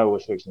never know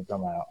what's fixing to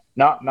come out.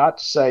 Not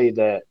to say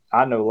that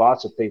I know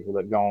lots of people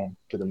that gone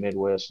to the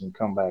Midwest and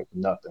come back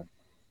with nothing,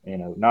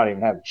 not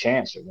even have a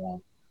chance at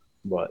one.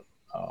 But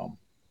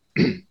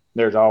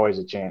there's always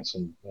a chance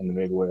in the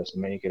Midwest. I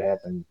mean, it could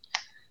happen.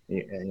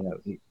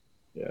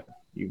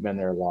 You've been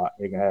there a lot.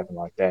 It can happen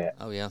like that.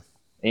 Oh yeah.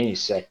 Any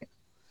second.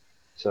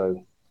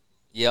 So.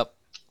 Yep.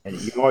 And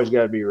you always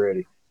got to be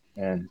ready,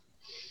 and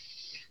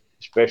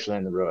especially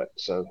in the rut.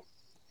 So.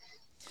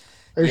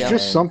 There's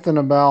just something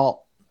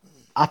about.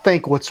 I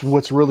think what's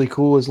really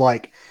cool is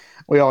like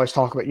we always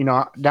talk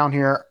about, down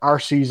here, our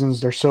seasons,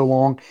 they're so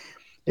long.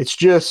 It's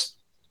just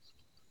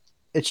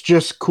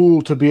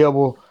cool to be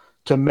able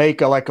to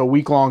make a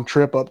week-long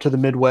trip up to the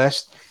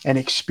Midwest and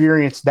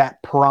experience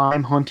that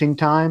prime hunting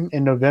time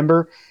in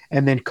November,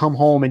 and then come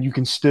home and you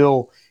can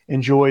still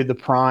enjoy the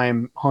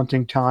prime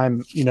hunting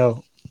time,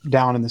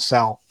 down in the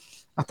South.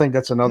 I think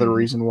that's another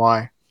reason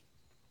why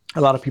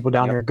a lot of people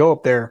down here go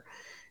up there.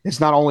 It's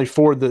not only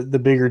for the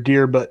bigger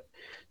deer, but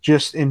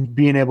just in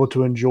being able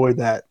to enjoy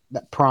that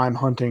prime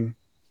hunting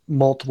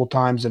multiple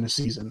times in a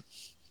season.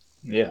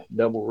 Yeah,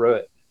 double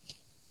rut.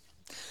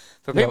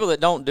 For people that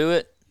don't do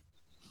it,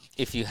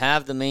 if you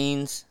have the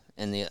means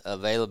and the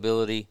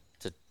availability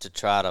to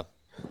try to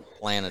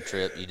plan a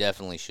trip, you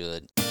definitely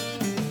should.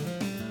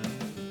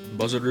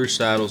 Buzzard Roost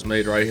saddles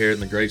made right here in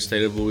the great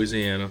state of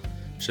Louisiana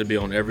should be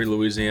on every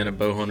Louisiana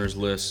bow hunter's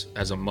list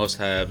as a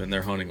must-have in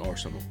their hunting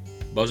arsenal.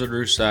 Buzzard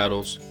Roost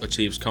saddles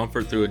achieves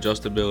comfort through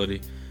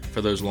adjustability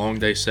for those long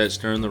day sets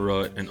during the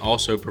rut, and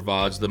also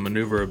provides the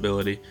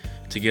maneuverability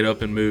to get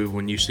up and move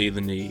when you see the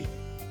need.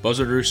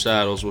 Buzzard Roost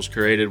saddles was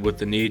created with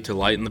the need to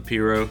lighten the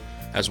Piro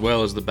as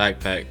well as the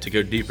backpack to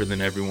go deeper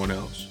than everyone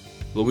else.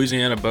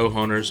 Louisiana bow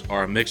hunters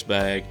are a mixed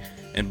bag,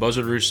 and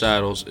Buzzard Roost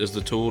saddles is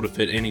the tool to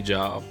fit any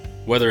job.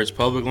 Whether it's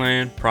public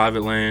land,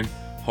 private land,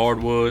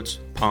 hardwoods,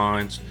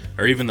 pines,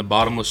 or even the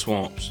bottomless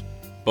swamps,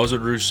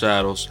 Buzzard Roost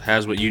saddles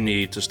has what you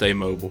need to stay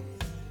mobile.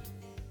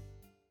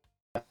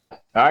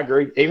 I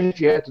agree. Even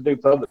if you have to do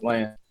public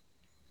land,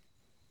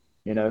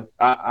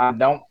 I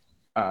don't.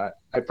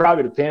 It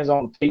probably depends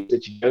on the peak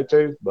that you go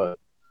to, but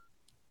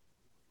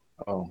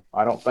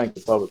I don't think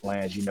the public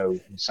land's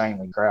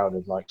insanely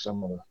crowded like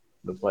some of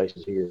the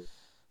places here.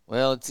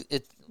 Well, it's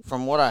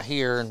from what I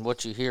hear and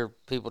what you hear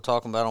people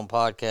talking about on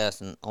podcasts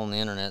and on the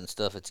internet and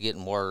stuff, it's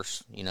getting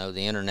worse.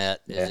 The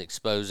internet is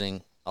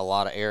exposing a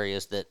lot of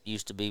areas that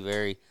used to be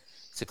very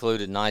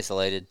secluded and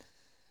isolated.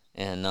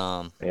 And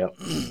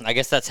I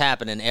guess that's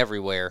happening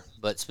everywhere,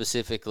 but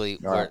specifically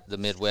where the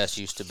Midwest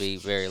used to be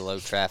very low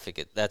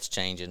traffic, that's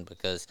changing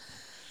because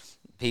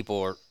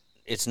people are.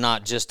 It's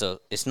not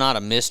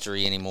a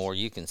mystery anymore.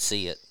 You can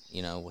see it,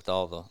 with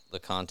all the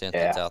content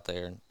that's out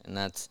there, and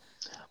that's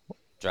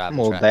driving.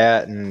 Well, traffic.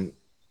 that and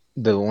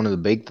one of the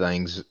big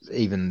things,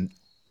 even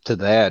to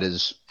that,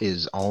 is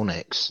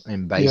Onyx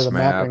and base map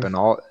mapping. and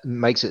all. It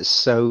makes it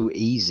so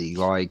easy.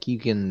 Like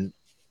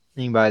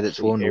anybody that's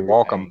willing to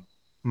walk a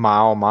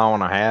mile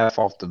and a half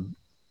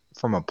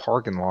from a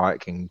parking lot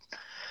can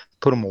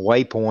put them a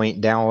waypoint,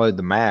 download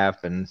the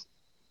map, and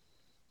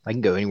they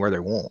can go anywhere they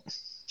want.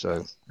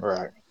 So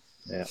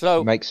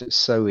So it makes it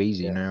so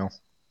easy now.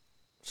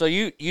 So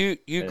you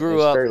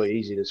grew up fairly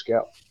easy to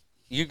scout.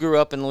 You grew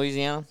up in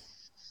Louisiana?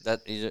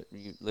 You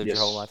lived your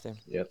whole life there?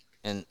 Yep.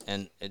 And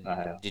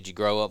did you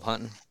grow up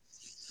hunting?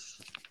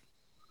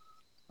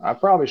 I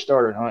probably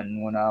started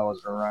hunting when I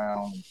was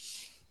around,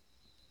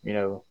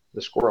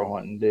 the squirrel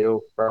hunting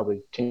deal,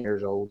 probably 10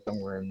 years old,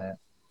 somewhere in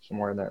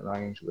that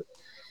range. But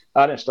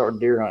I didn't start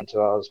deer hunting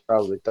until I was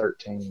probably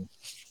 13,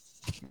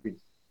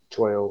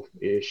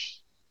 12-ish.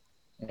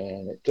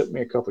 And it took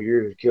me a couple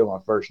years to kill my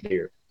first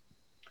deer.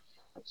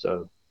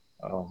 So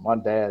my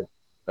dad,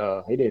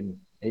 he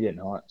didn't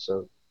hunt,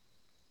 so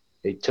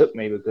he took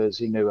me because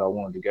he knew I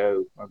wanted to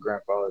go. My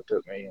grandfather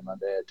took me, and my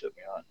dad took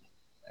me hunting.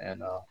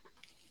 And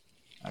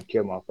I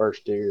killed my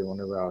first deer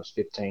whenever I was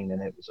 15,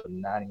 and it was a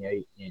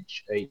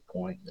 98-inch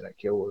 8-point that I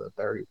killed with a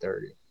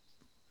 30-30.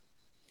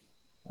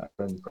 I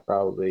put him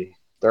probably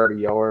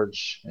 30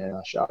 yards, and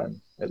I shot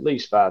him at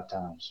least 5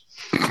 times.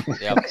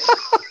 Yep.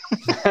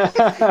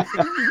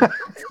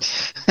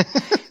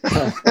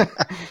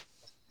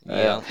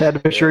 Had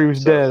to make sure he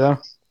was dead, huh?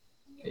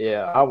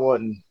 Yeah, I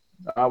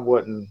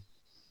wasn't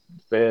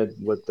fed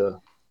with the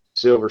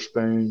silver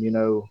spoon.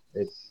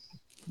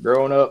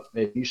 Growing up,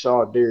 if you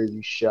saw a deer,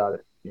 you shot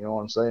it. You know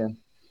what I'm saying?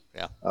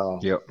 Yeah.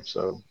 Yep.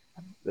 So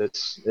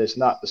it's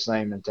not the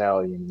same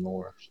mentality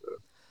anymore. So.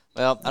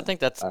 Well, I think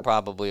that's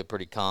probably a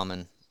pretty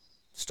common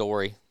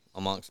story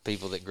amongst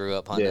people that grew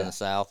up hunting in the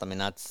South. I mean,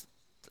 that's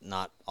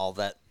not all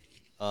that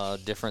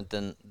different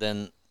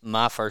than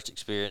my first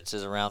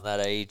experiences around that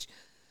age.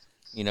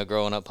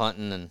 Growing up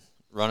hunting and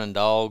running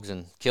dogs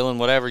and killing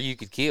whatever you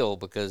could kill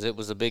because it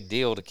was a big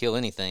deal to kill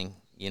anything,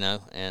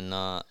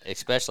 and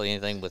especially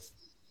anything with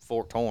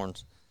forked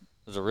horns.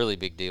 It was a really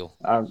big deal.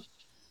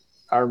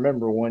 I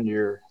remember one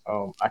year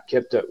I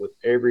kept up with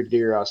every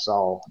deer I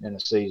saw in a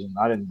season.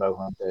 I didn't bow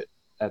hunt that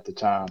at the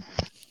time,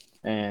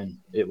 and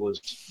it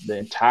was the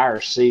entire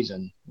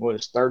season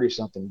was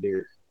 30-something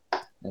deer,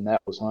 and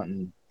that was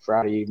hunting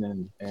Friday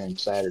evening and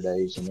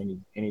Saturdays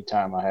and any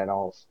time I had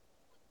off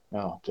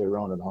to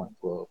run at the hunt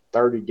club.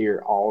 30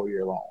 deer all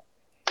year long.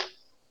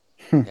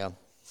 Yeah.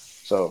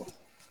 So.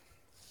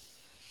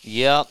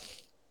 Yep.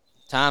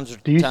 Times are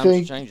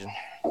changing.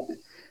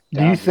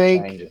 Do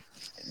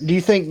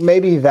you think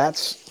maybe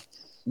that's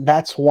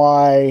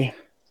why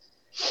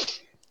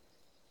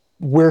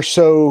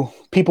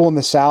people in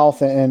the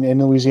South and in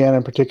Louisiana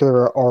in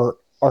particular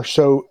are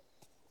so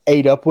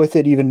ate up with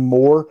it even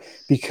more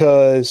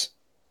because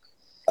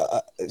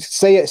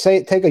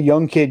take a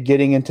young kid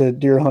getting into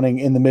deer hunting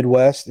in the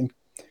Midwest in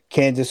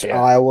Kansas or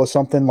Iowa,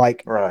 something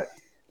like right.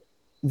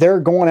 they're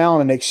going out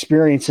and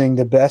experiencing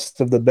the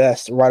best of the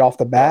best right off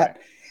the bat.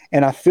 Right.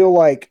 And I feel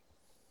like,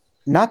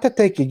 not that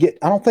they could get,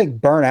 I don't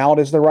think burnout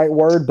is the right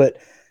word, but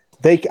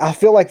I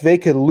feel like they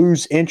could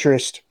lose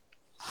interest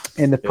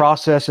in the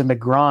process and the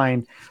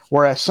grind.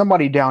 Whereas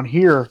somebody down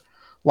here,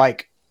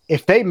 like,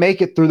 if they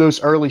make it through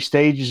those early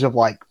stages of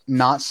like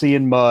not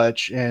seeing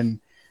much and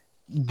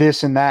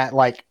this and that,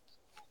 like,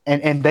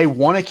 and they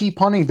want to keep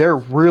hunting, they're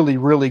really,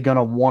 really going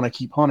to want to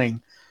keep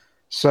hunting.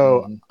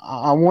 So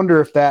I wonder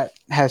if that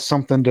has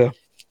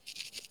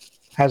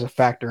a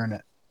factor in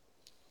it.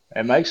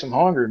 It makes them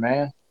hungry,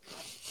 man.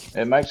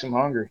 It makes them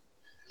hungry.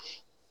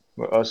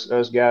 Well,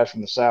 us guys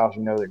from the South,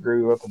 that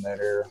grew up in that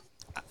era.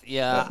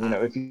 Yeah.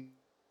 If you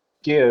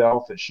get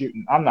off at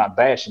shooting, I'm not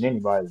bashing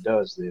anybody that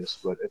does this,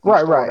 but if you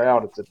Right, start right.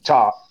 out at the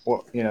top,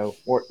 what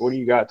do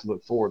you got to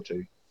look forward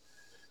to?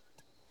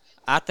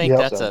 I think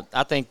Yep.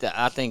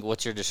 I think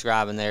what you're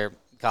describing there,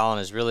 Colin,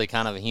 is really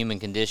kind of a human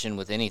condition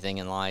with anything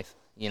in life.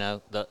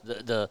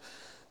 The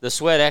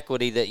sweat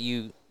equity that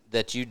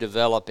you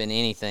develop in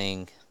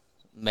anything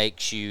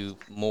makes you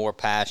more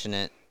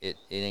passionate. It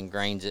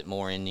ingrains it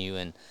more in you,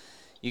 and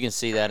you can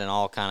see that in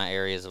all kind of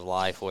areas of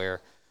life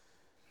where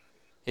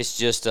it's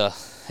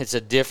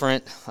a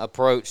different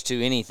approach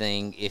to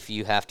anything if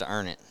you have to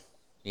earn it.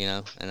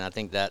 And I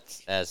think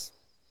that's as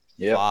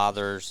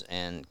fathers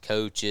and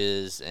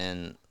coaches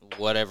and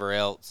whatever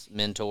else,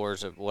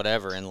 mentors or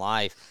whatever in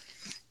life,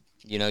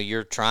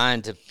 you're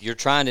trying to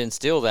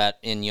instill that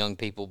in young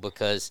people,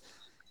 because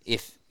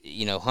if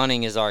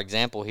hunting is our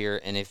example here,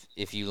 and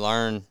if you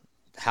learn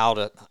how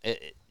to,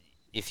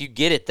 if you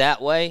get it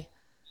that way,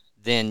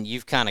 then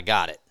you've kind of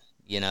got it.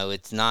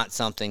 It's not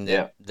something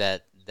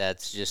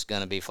that's just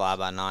going to be fly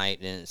by night,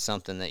 and it's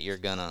something that you're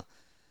going to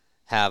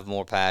have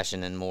more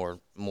passion and more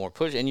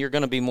push, and you're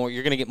going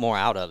to get more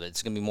out of it.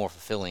 It's going to be more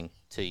fulfilling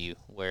to you.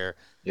 Where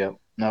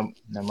no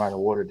matter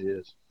what it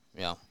is.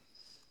 Yeah.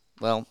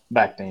 Well,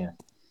 back then,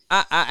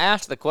 I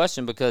asked the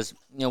question because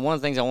one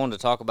of the things I wanted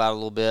to talk about a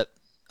little bit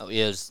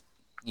is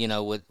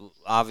with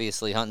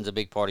obviously hunting's a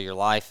big part of your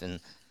life, and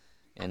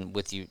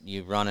with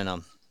you running a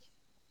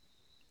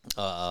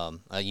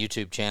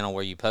YouTube channel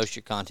where you post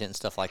your content and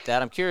stuff like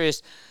that. I'm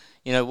curious,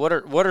 what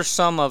are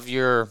some of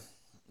your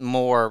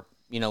more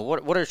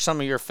what are some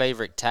of your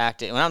favorite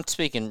tactics? And I'm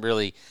speaking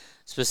really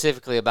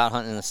specifically about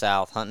hunting in the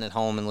South, hunting at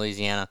home in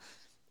Louisiana,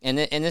 and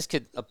this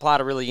could apply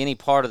to really any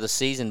part of the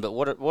season. But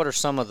what are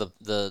some of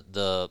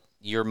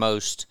your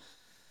most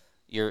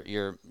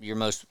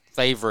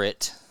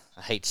favorite?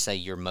 I hate to say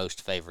your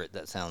most favorite.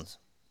 That sounds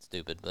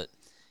stupid, but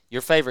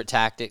your favorite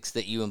tactics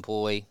that you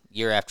employ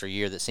year after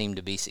year that seem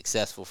to be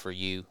successful for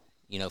you.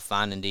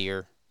 Finding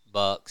deer,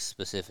 bucks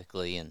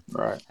specifically, and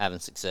having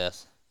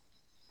success.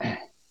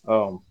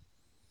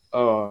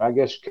 I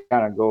guess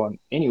kind of going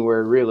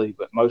anywhere really,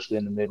 but mostly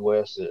in the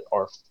Midwest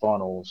are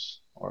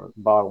funnels or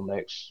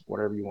bottlenecks,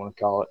 whatever you want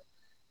to call it.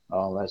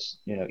 That's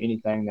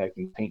anything that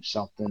can pinch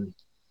something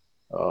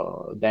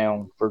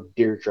down for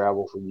deer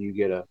travel for you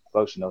get a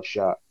close enough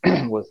shot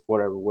with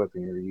whatever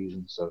weapon you're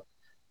using. So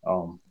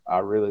I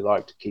really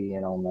like to key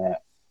in on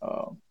that,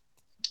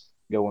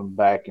 going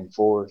back and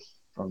forth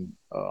from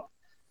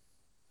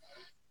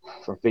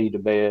feed to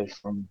bed,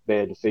 from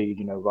bed to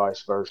feed,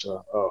 vice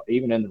versa.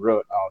 Even in the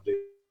rut, I'll do,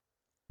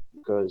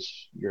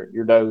 because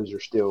your does are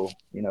still,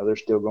 they're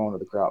still going to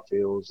the crop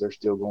fields, they're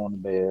still going to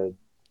bed,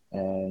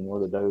 and where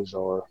the does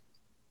are,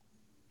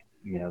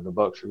 the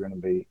bucks are going to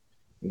be,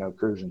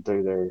 cruising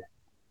through there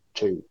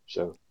too.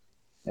 So,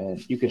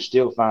 and you can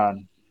still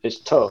find, it's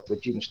tough,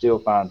 but you can still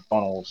find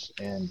funnels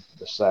in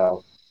the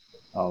South.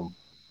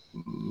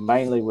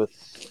 Mainly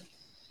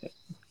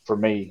for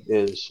me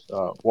is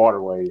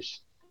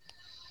waterways,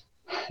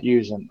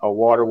 using a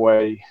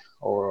waterway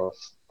or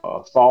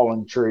a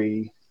fallen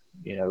tree,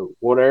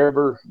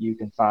 whatever you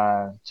can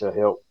find to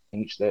help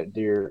pinch that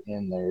deer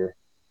in there,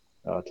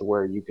 to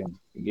where you can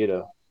get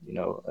an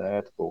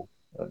ethical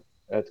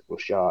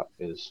shot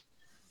is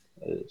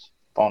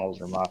funnels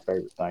are my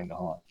favorite thing to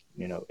hunt.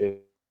 If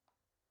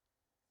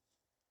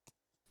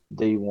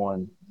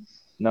the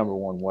number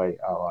one way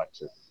I like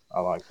to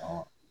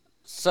hunt.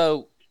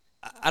 So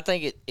I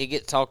think it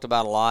gets talked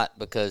about a lot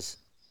because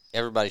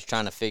everybody's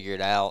trying to figure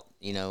it out,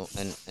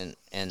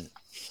 and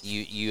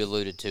you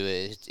alluded to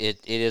it.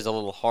 It is a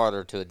little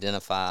harder to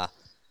identify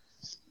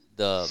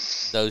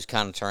those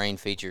kind of terrain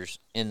features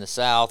in the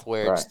South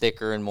where it's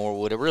thicker and more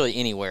wooded. Really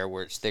anywhere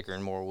where it's thicker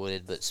and more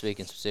wooded, but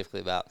speaking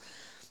specifically about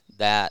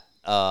that,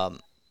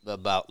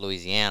 about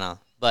Louisiana.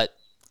 But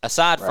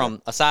aside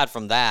from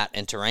that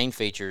and terrain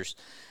features,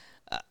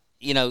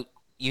 you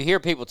hear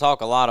people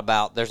talk a lot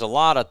about there's a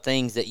lot of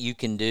things that you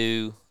can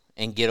do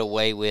and get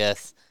away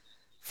with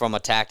from a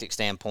tactic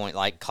standpoint,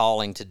 like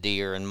calling to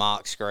deer and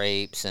mock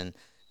scrapes and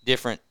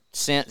different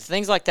scents.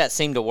 Things like that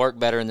seem to work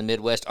better in the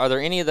Midwest. Are there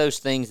any of those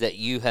things that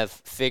you have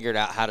figured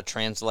out how to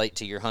translate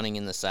to your hunting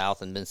in the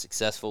South and been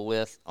successful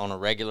with on a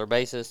regular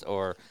basis,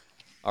 or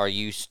are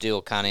you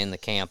still kind of in the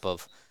camp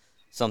of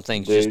some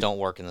things just don't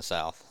work in the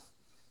South?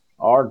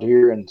 Our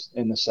deer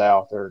in the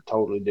South are a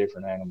totally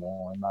different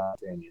animal, in my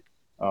opinion.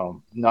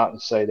 Not to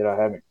say that I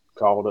haven't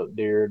called up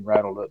deer and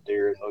rattled up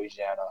deer in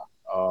Louisiana.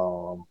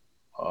 Um,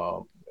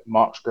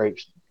 Mock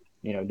scrapes,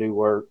 do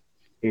work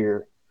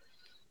here.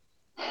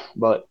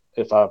 But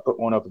if I put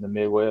one up in the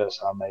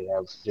Midwest, I may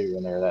have deer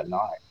in there that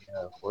night,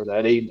 or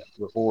that evening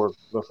before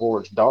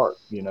it's dark,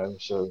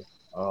 So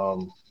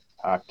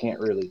I can't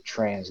really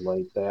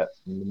translate that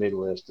from the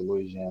Midwest to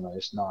Louisiana.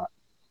 It's not.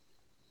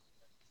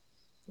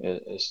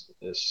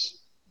 It's.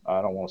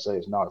 I don't want to say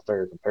it's not a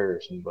fair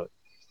comparison, but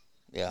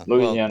Yeah, well,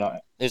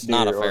 Louisiana it's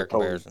not a deer fair are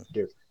totally comparison.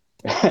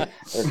 different.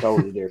 They're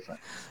totally different.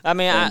 I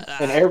mean,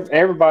 And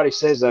everybody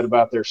says that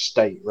about their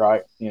state,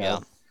 right? Yeah.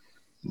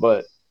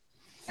 But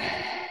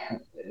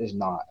it's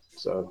not.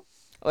 So,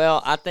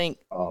 Well, I think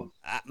um,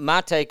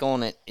 my take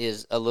on it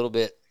is a little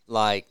bit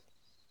like,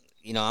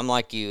 I'm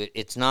like you.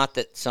 It's not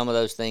that some of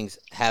those things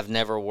have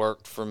never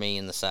worked for me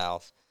in the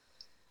South,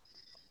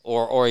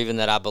 or even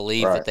that I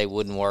believe that right. they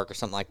wouldn't work or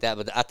something like that.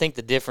 But I think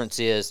the difference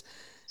is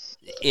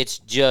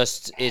it's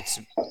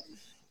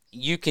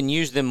you can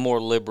use them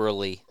more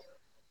liberally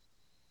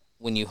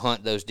when you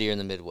hunt those deer in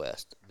the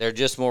Midwest. They're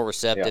just more Yeah.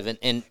 receptive.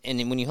 And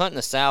when you hunt in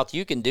the South,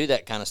 you can do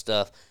that kind of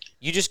stuff.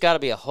 You just got to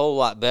be a whole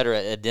lot better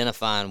at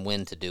identifying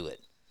when to do it,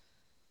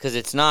 because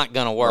it's not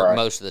going to work Right.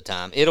 most of the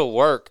time. It'll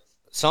work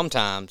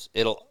sometimes.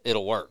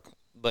 It'll work,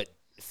 but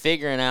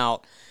figuring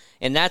out,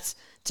 and that's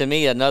to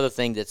me another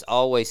thing that's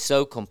always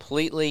so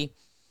completely.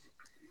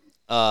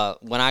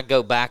 When I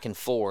go back and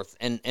forth,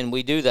 and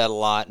we do that a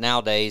lot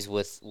nowadays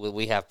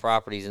we have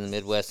properties in the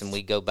Midwest, and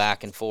we go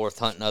back and forth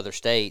hunting other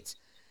states,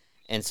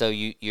 and so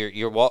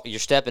you're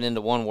stepping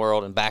into one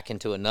world and back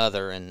into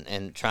another,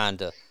 and trying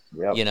to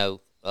Yep.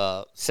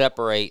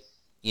 separate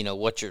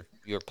what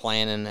you're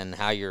planning and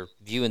how you're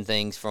viewing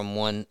things from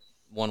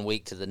one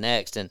week to the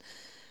next. And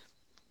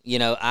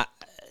I,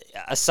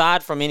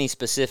 aside from any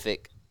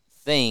specific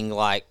thing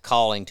like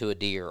calling to a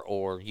deer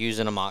or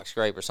using a mock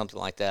scrape or something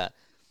like that,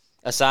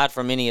 aside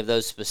from any of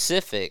those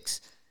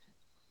specifics,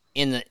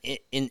 in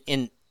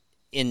the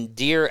in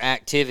deer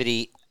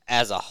activity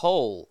as a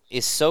whole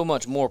is so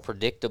much more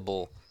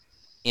predictable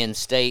in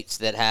states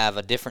that have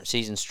a different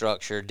season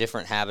structure,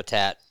 different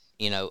habitat,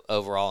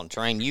 overall in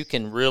terrain. You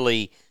can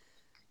really,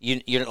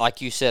 you're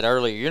like you said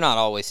earlier, you're not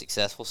always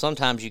successful.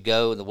 Sometimes you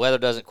go and the weather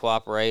doesn't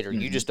cooperate, or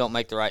you Mm-hmm. just don't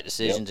make the right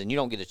decisions, Yep. and you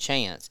don't get a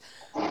chance.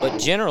 But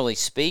generally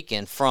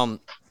speaking,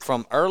 from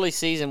early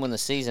season when the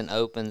season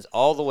opens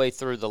all the way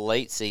through the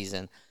late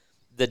season,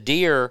 the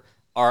deer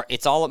are.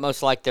 It's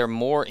almost like they're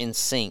more in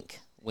sync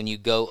when you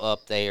go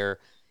up there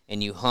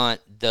and you hunt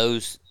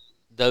those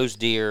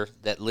deer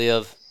that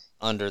live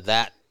under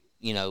that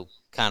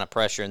kind of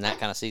pressure and that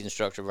kind of season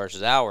structure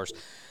versus ours.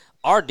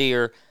 Our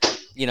deer,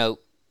 you know,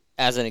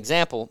 as an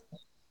example,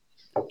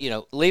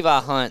 Levi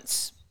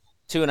hunts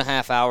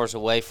 2.5 hours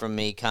away from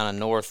me, kind of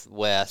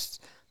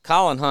northwest.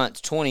 Colin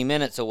hunts 20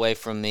 minutes away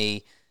from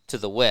me to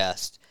the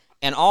west.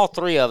 And all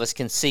three of us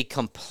can see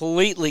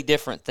completely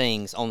different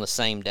things on the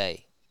same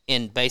day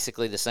in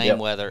basically the same Yep.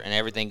 weather and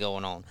everything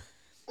going on.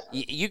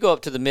 You go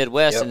up to the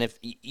Midwest, Yep. and if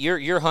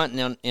you're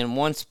hunting in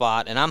one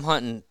spot and I'm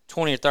hunting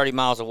 20 or 30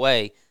 miles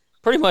away,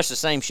 pretty much the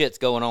same shit's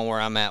going on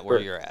where I'm at, where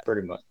you're at.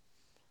 Pretty much.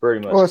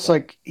 Pretty much. Well, it's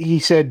like he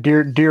said,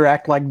 deer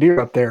act like deer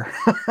up there.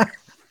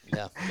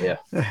 Yeah. Yeah.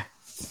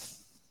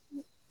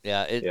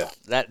 Yeah,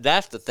 Yeah.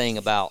 that's the thing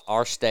about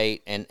our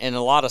state and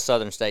a lot of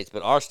southern states,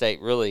 but our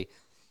state really,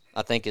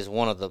 I think, is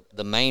one of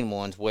the main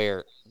ones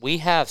where we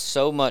have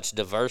so much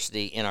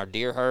diversity in our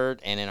deer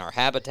herd and in our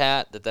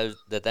habitat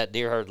that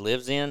deer herd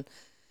lives in.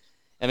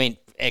 I mean,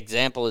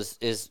 example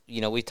is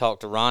we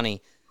talked to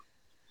Ronnie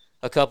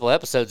a couple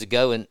episodes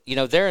ago, and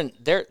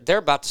they're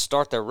about to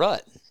start their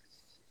rut,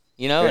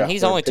 Yeah, and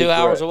he's they're only 2 peak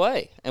hours rut.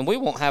 away, and we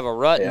won't have a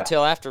rut Yeah.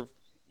 until after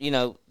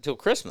till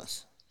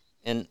Christmas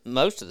in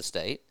most of the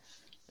state.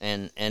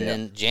 And Yeah.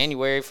 then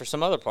January for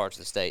some other parts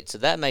of the state. So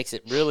that makes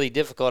it really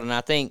difficult. And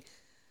I think,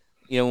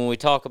 when we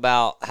talk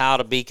about how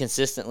to be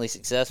consistently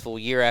successful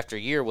year after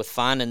year with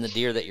finding the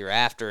deer that you're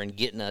after and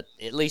getting at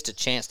least a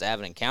chance to have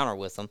an encounter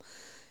with them,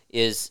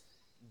 is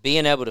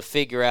being able to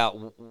figure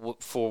out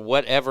for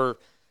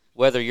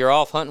whether you're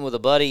off hunting with a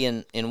buddy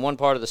in one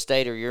part of the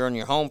state or you're on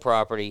your home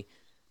property,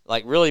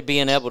 like really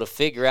being able to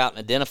figure out and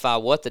identify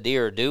what the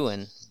deer are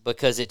doing,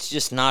 because it's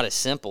just not as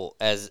simple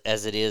as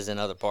it is in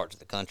other parts of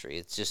the country.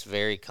 It's just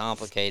very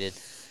complicated,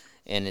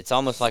 and it's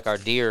almost like our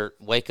deer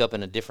wake up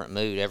in a different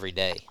mood every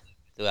day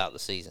throughout the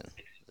season.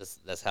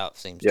 That's how it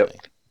seems to Yep. me.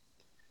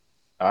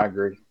 I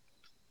agree.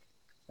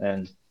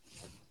 And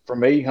for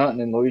me,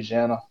 hunting in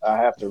Louisiana, I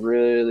have to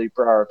really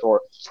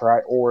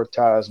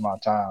prioritize my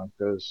time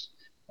because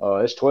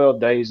it's 12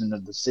 days into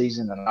the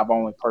season, and I've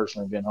only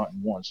personally been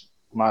hunting once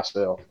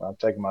myself. I've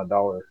taken my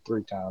daughter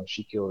 3 times.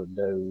 She killed a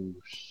doe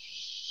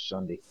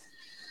Sunday.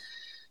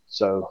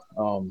 So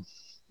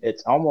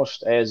it's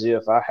almost as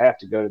if I have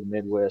to go to the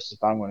Midwest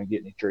if I'm going to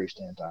get any tree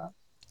stand time.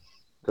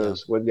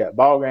 Because we've got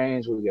ball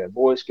games, we've got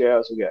Boy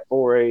Scouts, we got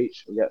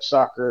 4-H, we got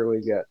soccer,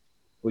 we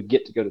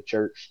get to go to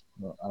church.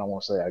 Well, I don't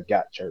want to say I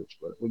got church,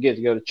 but we get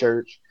to go to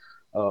church.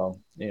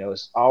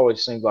 It's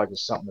always seems like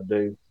it's something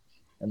to do.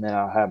 And then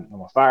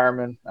I'm a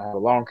fireman. I have a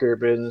lawn care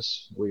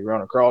business. We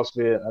run a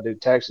CrossFit. I do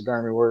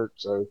taxidermy work.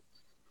 So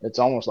it's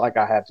almost like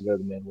I have to go to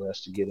the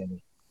Midwest to get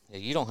any. Yeah,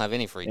 you don't have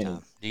any free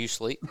time. Do you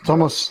sleep? It's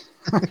almost.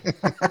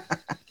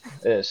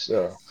 It's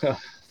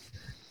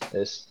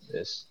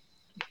it's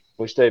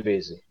we stay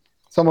busy.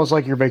 It's almost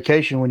like your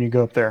vacation when you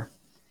go up there.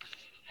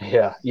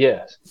 Yeah,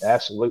 yes,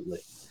 absolutely.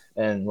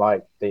 And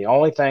like the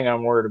only thing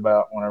I'm worried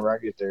about whenever I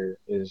get there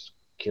is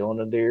killing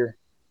a deer.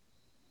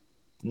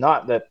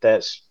 Not that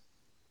that's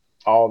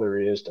all there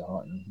is to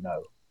hunting,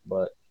 no.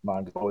 But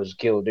my goal is to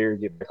kill a deer,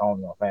 get back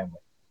home to my family.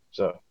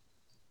 So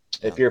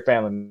if you're a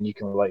family man, you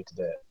can relate to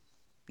that.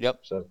 Yep.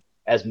 So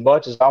as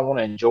much as I want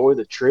to enjoy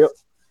the trip,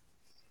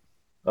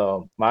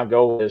 my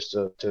goal is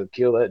to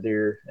kill that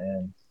deer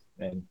and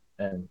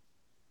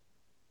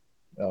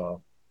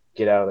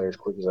get out of there as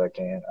quick as I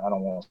can. I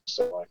don't want to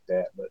say it like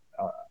that, but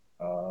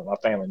my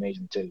family needs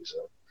me too.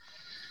 So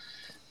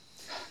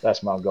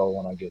that's my goal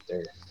when I get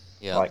there.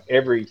 Yeah. Like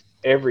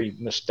every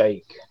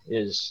mistake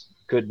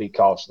could be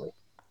costly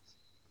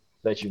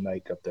that you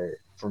make up there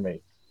for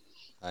me,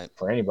 right.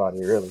 For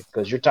anybody really,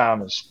 because your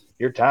time is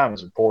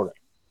important.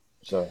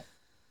 So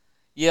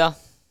yeah,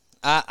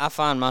 I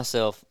find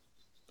myself.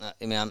 I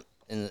mean, I'm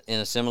in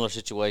a similar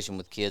situation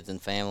with kids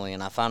and family,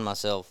 and I find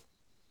myself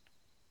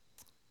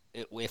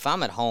if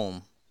I'm at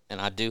home and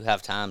I do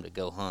have time to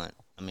go hunt.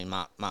 I mean,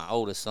 my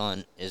oldest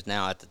son is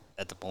now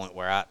at the point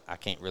where I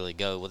can't really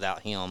go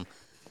without him,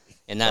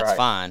 and that's Right.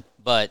 fine.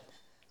 But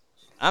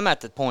I'm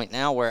at the point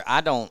now where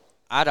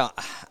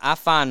I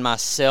find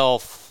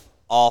myself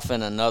off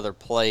in another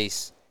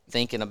place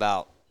thinking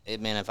about it.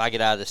 Man, if I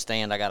get out of the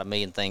stand, I got a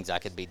million things I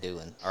could be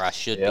doing or I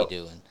should be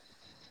doing.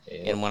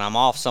 Yep. And when I'm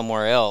off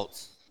somewhere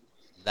else,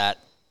 that's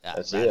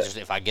it. just,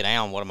 if I get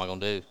down, what am I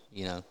going to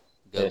do?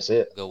 That's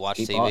it. Go watch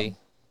Keep TV. hunting.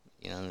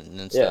 And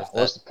then Yeah. stuff.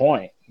 What's the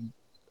point?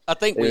 I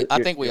think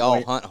we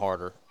all hunt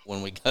harder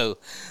when we go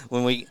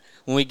when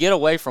we get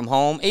away from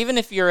home. Even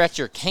if you're at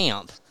your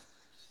camp,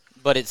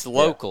 but it's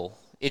local.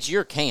 It's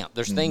your camp.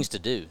 There's things to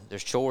do.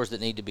 There's chores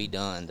that need to be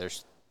done.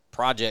 There's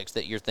projects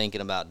that you're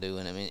thinking about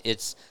doing. I mean,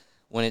 it's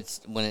when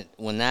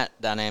that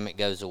dynamic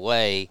goes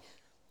away.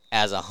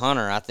 As a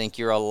hunter, I think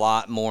you're a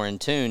lot more in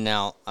tune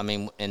now. I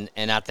mean,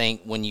 and I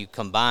think when you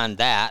combine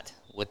that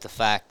with the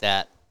fact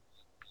that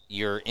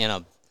you're in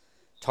a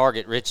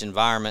target-rich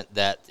environment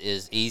that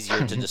is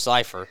easier to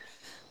decipher,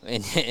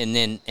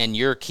 and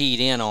you're keyed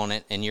in on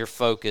it, and you're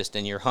focused,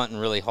 and you're hunting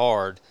really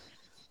hard,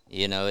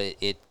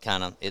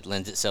 it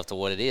lends itself to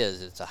what it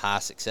is. It's a high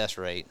success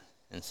rate,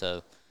 and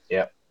so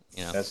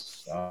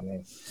that's. I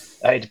mean,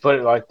 I hate to put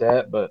it like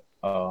that, but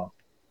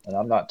and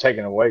I'm not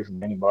taking away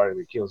from anybody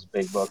that kills a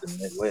big buck in the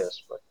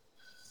Midwest, but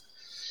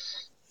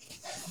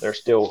they're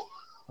still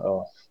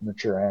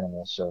mature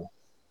animals. So,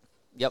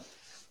 yep,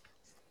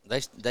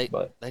 they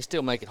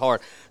still make it hard.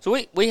 So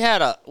we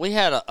had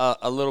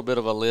a little bit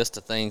of a list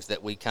of things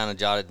that we kind of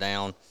jotted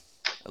down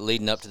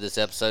leading up to this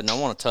episode, and I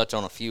want to touch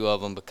on a few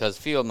of them because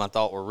a few of them I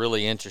thought were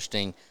really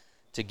interesting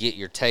to get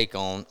your take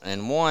on.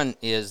 And one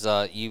is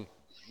you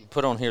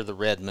put on here the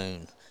red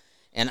moon.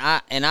 And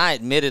I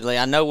admittedly,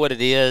 I know what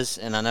it is,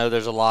 and I know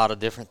there's a lot of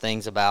different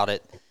things about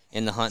it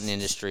in the hunting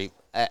industry,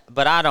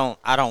 but I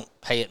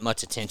don't pay it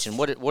much attention.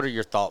 What are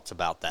your thoughts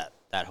about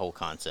that whole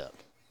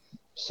concept?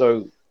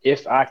 So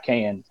if I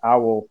can, I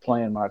will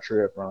plan my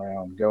trip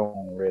around going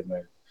on red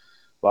moon.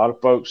 A lot of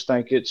folks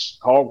think it's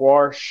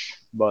hogwash,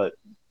 but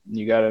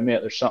you got to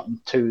admit there's something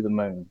to the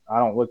moon. I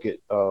don't look at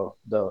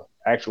the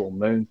actual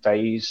moon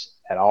phase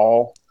at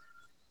all.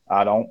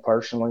 I don't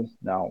personally.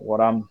 Now,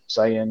 what I'm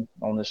saying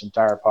on this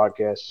entire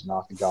podcast is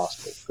not the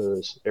gospel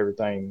because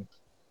everything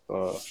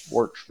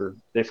works for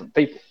different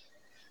people.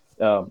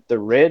 The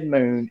red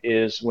moon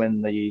is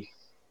when the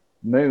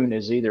moon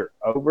is either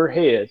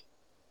overhead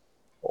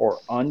or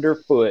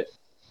underfoot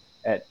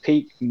at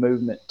peak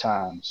movement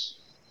times.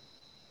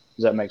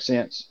 Does that make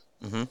sense?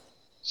 Mm-hmm.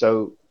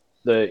 So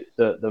the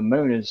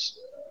moon is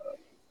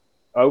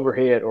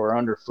overhead or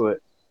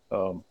underfoot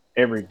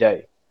every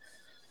day.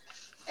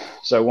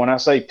 So when I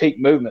say peak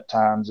movement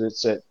times,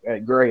 it's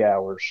at gray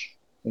hours,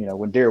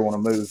 when deer want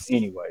to move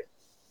anyway.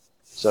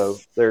 So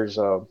there's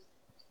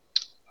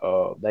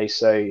they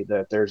say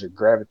that there's a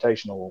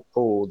gravitational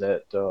pull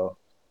that the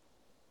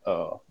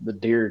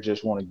deer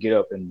just want to get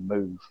up and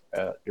move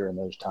during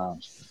those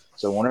times.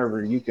 So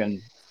whenever you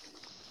can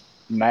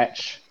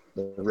match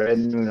the red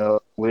moon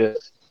up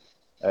with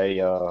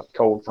a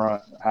cold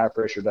front, high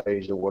pressure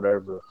days or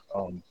whatever,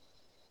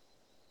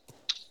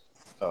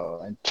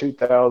 in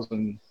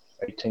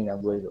 2018, I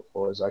believe it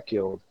was, I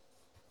killed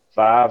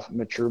 5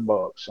 mature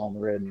bucks on the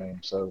red moon.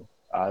 So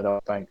I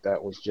don't think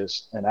that was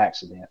just an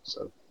accident.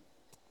 So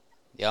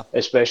yeah,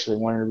 especially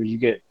whenever you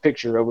get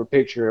picture over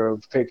picture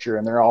over picture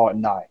and they're all at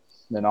night,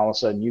 then all of a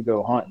sudden you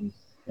go hunting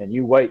and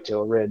you wait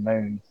till a red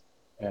moon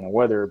and a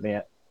weather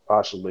event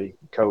possibly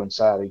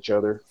coincide each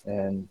other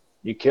and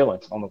you kill him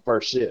on the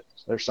first sit.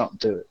 So there's something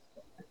to it.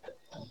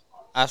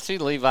 I see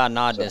Levi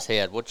nodding his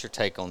head. What's your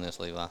take on this,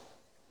 Levi?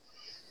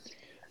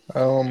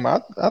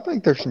 I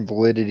think there's some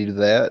validity to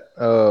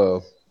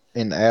that.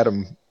 And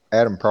Adam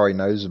Adam probably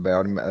knows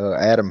about him.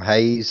 Adam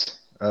Hayes.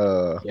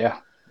 Yeah.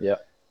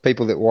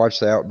 People that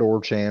watch the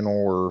Outdoor Channel,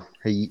 or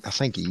I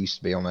think he used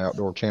to be on the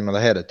Outdoor Channel.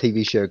 They had a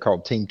TV show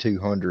called Team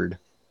 200,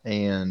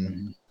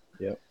 and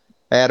Yep.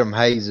 Adam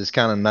Hayes is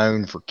kind of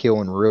known for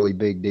killing really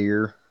big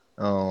deer.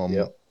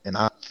 Yep. And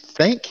I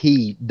think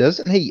he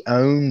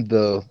own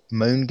the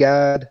Moon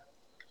Guide.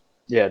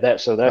 Yeah,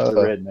 that's the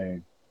Red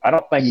Moon. I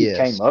don't think he Yes.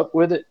 came up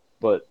with it,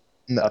 but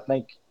No. I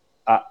think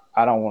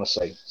I don't want to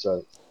say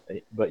so,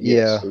 but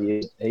yes,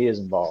 he is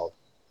involved.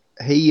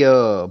 He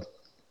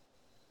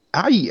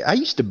I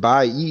used to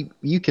buy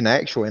you can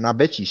actually, and I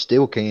bet you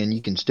still can.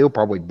 You can still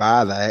probably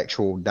buy the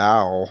actual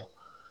dial.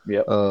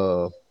 Yep.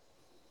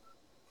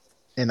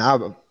 And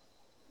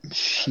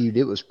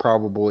it was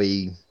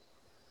probably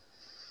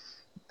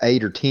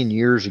 8 or 10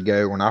 years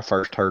ago when I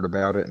first heard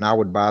about it, and I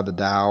would buy the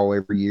dial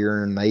every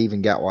year, and they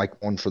even got like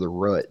one for the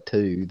rut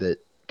too. That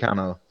kind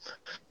of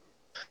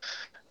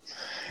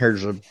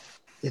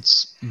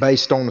it's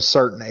based on a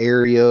certain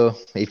area,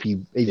 if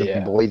you even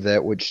can believe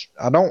that, which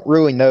I don't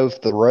really know if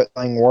the rut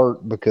thing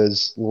worked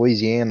because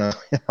Louisiana,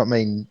 I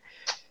mean,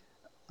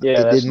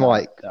 Yeah, it that's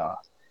didn't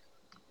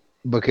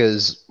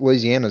because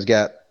Louisiana's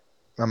got,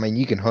 I mean,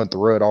 you can hunt the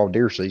rut all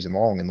deer season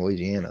long in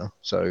Louisiana.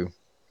 So,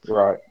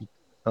 right.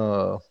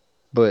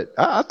 But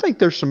I think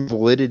there's some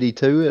validity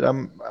to it.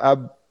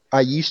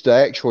 I used to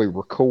actually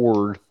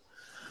record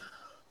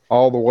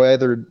all the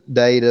weather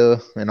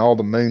data and all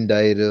the moon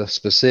data,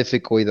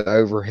 specifically the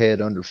overhead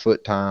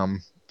underfoot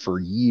time, for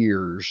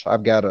years.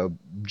 I've got a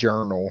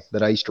journal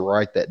that I used to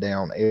write that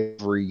down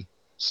every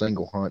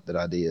single hunt that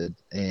I did.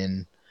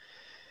 And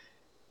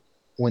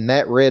when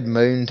that red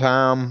moon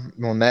time,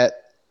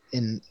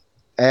 and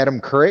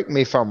Adam, correct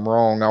me if I'm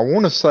wrong. I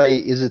want to say,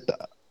 is it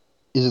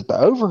the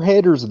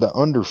overhead or is it the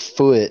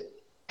underfoot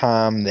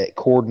time that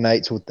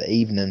coordinates with the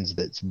evenings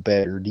that's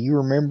better? Do you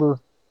remember?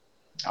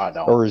 I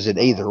don't. Or is it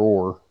either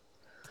or?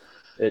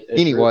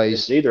 Anyways,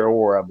 it's either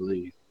or, I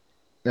believe.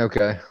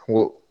 Okay.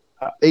 Well,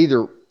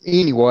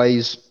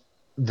 anyways,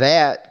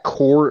 that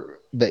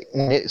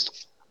when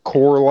it's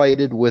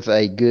correlated with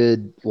a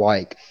good,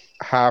 like,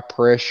 high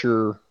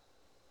pressure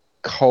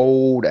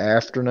cold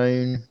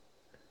afternoon,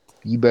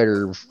 you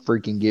better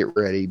freaking get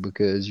ready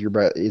because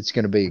it's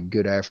going to be a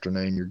good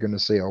afternoon. You're going to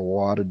see a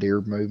lot of deer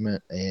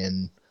movement,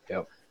 and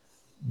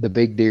the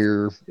big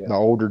deer, the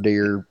older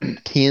deer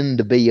tend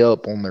to be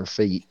up on their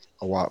feet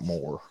a lot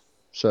more.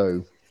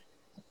 So,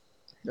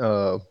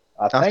 I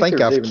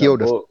think I've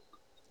killed a book.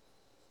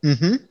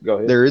 Go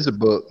ahead. There is a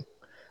book.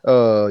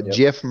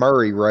 Jeff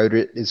Murray wrote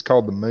it. It's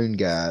called The Moon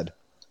Guide.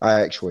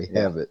 I actually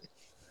have it.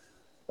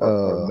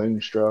 Or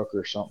Moonstruck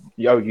or something.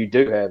 Oh, you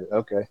do have it.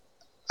 Okay.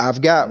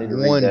 I've got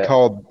one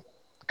called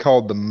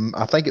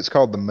I think it's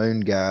called The Moon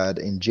Guide,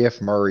 and Jeff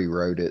Murray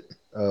wrote it.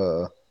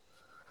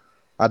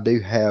 I do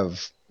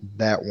have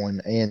that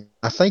one, and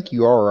I think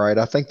you are right.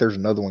 I think there's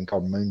another one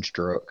called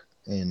Moonstruck,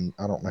 and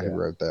I don't know who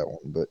wrote that one,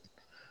 but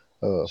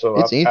so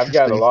it's interesting.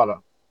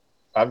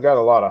 I've got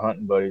a lot of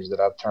hunting buddies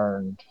that I've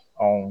turned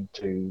on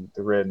to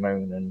the red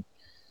moon, and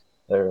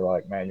they're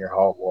like, "Man, you're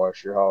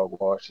hogwash. Your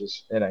hogwash."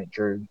 It ain't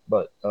true.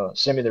 But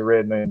send me the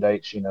red moon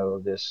dates,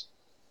 of this,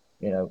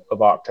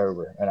 of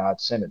October, and I'd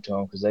send it to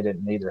them because they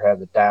didn't either have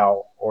the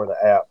dial or the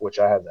app, which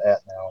I have the app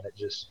now, and it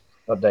just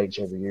updates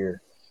every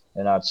year.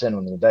 And I'd send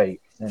them the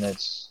date, and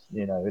it's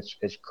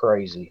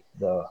crazy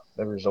the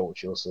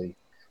results you'll see.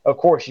 Of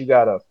course, you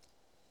gotta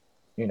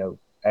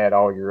add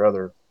all your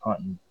other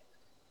hunting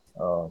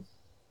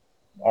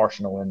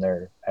arsenal in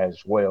there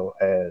as well,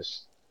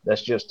 as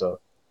that's just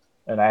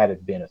an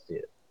added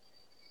benefit.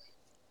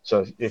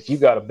 So if you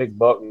got a big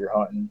buck you're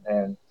hunting,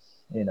 and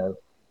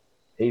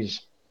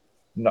he's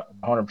not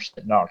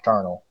 100%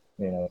 nocturnal,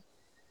 in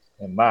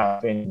my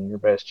opinion, your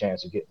best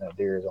chance of getting that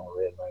deer is on a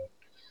red moon.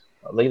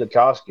 Lee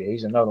Lukoski,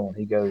 he's another one.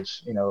 He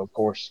goes, of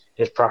course,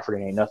 his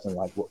property ain't nothing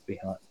like what we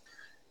hunt,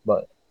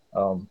 but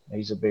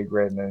he's a big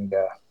red moon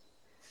guy.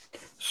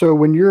 So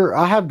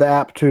I have the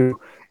app too,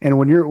 and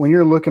when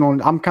you're looking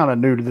on, I'm kind of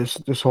new to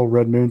this whole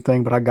red moon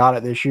thing, but I got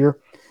it this year.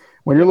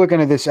 When you're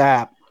looking at this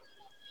app,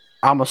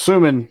 I'm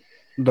assuming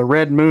the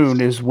red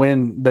moon is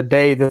when the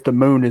day that the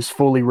moon is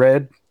fully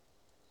red.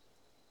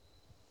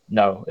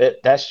 No,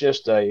 that's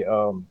just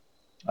a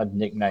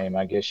nickname,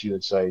 I guess you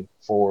would say,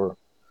 for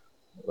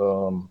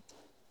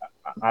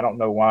I don't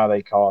know why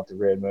they call it the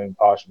red moon,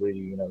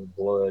 possibly,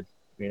 blood,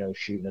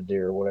 shooting a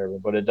deer or whatever,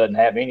 but it doesn't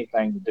have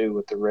anything to do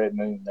with the red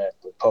moon that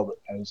the public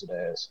knows it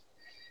as.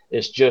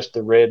 It's just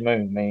the red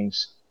moon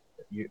means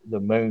the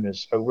moon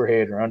is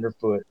overhead or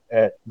underfoot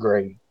at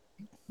gray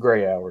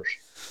hours.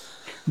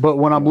 But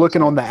when I'm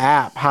looking on the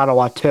app, how do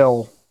I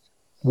tell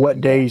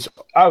what days?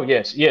 Oh,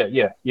 yes.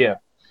 Yeah.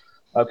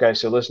 Okay,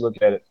 so let's look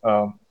at it.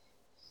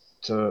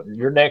 So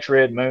your next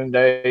red moon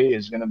day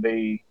is going to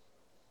be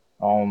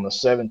on the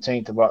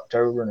 17th of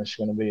October, and it's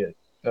going to be at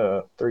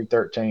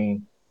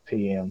 3:13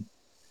 p.m.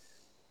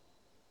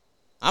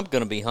 I'm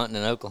going to be hunting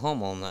in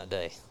Oklahoma on that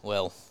day.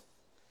 Well,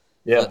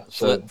 yeah.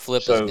 Flip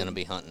is going to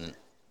be hunting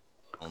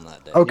on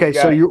that day. Okay,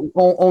 so you're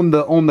on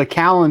the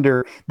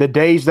calendar. The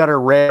days that are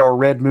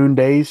red moon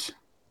days.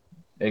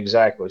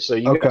 Exactly. So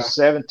you Okay. got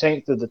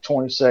 17th to the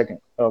 22nd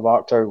of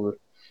October.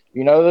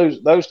 You know,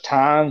 those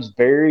times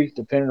vary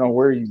depending on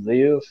where you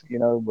live, you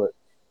know, but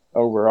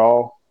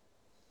overall,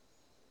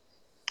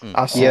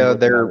 I see. Yeah, looking at it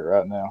they're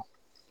right now.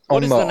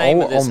 What is the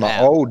name of this on the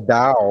app? old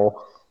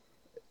dial.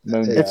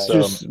 Moon It's Guide.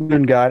 just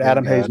Moon Guide, Moon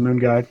Adam Hayes Guide. Moon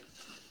Guide.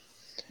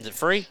 Is it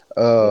free?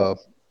 Uh,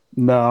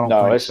 No, I don't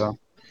No, think it's so.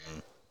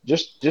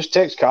 just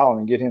text Colin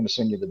and get him to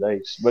send you the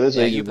dates. But it's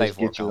Yeah, easy you to pay just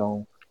for it, get your Colin.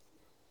 own.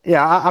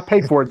 Yeah, I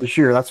paid for it this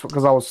year. That's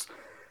because I was,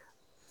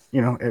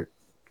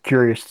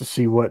 curious to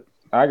see what.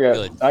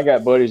 Good. I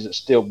got buddies that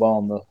still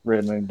bomb the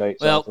Red Moon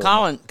dates Well, off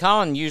of me.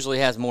 Colin usually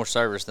has more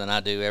service than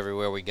I do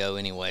everywhere we go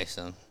anyway.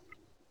 So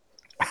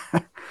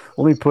Let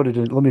me put it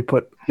in. Let me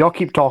put. Y'all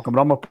keep talking,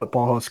 but I'm gonna put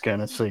Paul Huska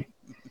in and see.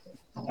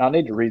 I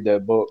need to read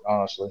that book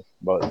honestly,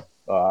 but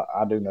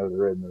I do know the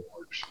Red Moon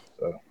works.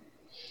 So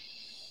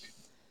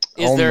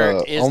is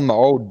there is on the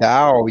old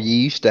dial, you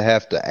used to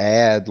have to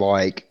add,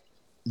 like,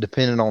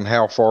 depending on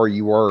how far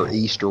you were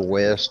east or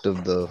west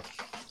of the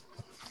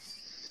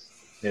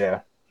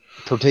yeah,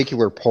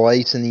 particular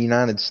place in the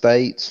United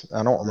States.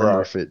 I don't remember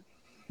right. if it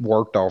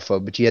worked off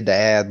of, but you had to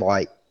add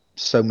like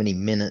so many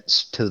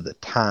minutes to the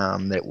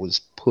time that was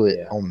put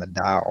Yeah. on the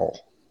dial.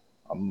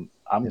 I'm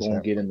Is going to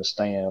that get in the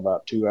stand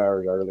about 2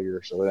 hours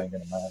earlier, so it ain't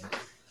going to matter.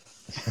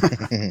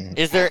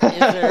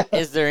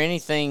 is there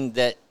anything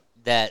that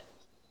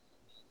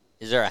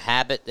is there a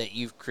habit that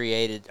you've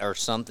created or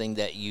something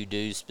that you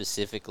do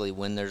specifically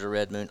when there's a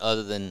red moon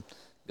other than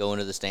going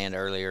to the stand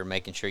earlier,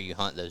 making sure you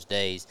hunt those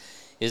days?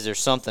 Is there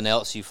something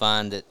else you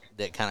find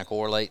that kind of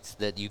correlates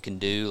that you can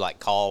do, like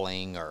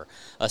calling or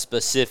a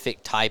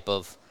specific type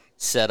of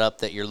setup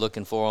that you're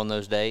looking for on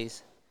those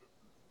days?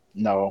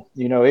 No,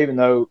 you know, even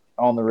though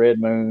on the Red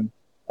Moon,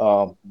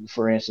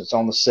 for instance,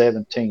 on the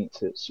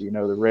 17th, it's, you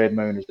know, the Red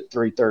Moon is at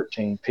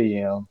 3:13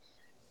 p.m.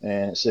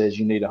 and it says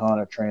you need to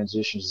hunt a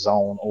transition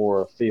zone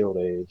or a field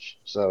edge.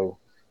 So,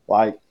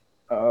 like,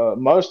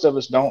 most of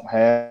us don't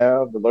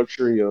have the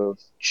luxury of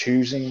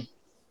choosing,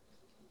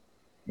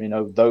 you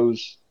know,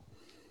 those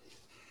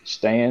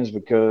stands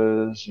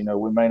because, you know,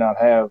 we may not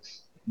have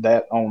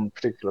that on a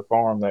particular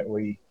farm that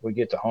we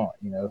get to hunt.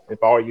 You know,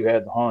 if all you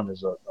had to hunt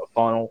is a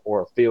funnel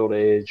or a field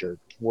edge or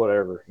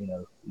whatever, you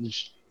know,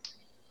 just,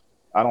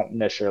 I don't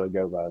necessarily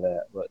go by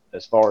that. But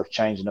as far as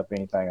changing up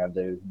anything I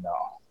do, no.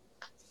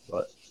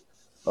 But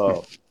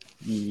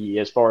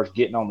yeah, as far as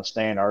getting on the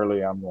stand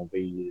early, I'm going to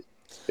be,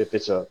 if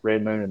it's a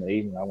red moon in the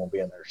evening, I'm going to be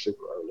in there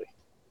super early.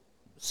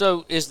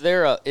 So is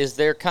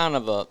there kind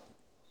of a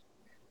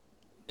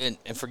and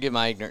forgive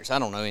my ignorance, I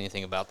don't know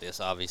anything about this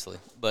obviously,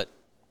 but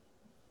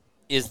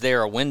is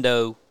there a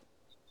window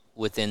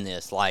within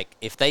this? Like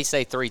if they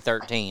say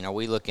 3:13, are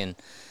we looking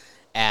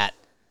at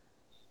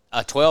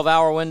a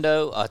 12-hour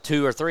window, a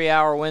 2 or 3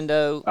 hour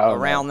window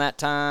around that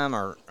time,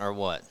 or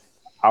what?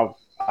 I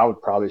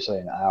would probably say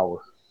an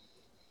hour.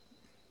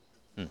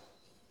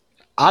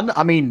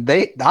 I mean,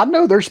 I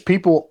know there's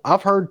people.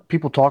 I've heard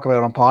people talk about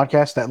it on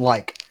podcasts that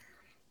like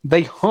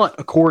they hunt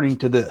according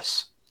to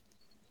this.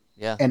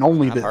 Yeah, and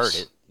only I've this. heard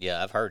it.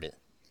 Yeah, I've heard it.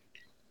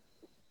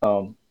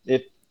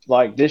 If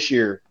like this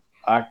year,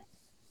 I'm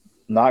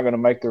not going to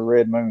make the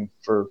red moon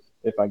for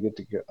if I get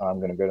to go. I'm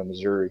going to go to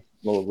Missouri,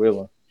 Lord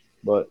willing,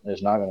 but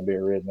it's not going to be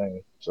a red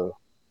moon. So,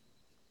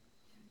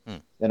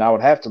 and I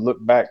would have to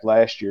look back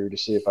last year to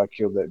see if I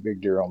killed that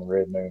big deer on the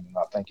red moon, and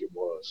I think it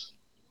was.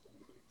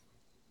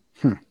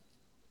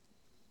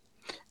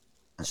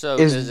 So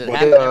does it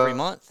happen every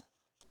month?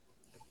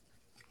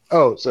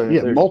 Oh, So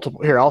yeah,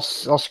 multiple. Here, I'll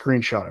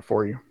screenshot it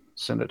for you.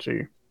 Send it to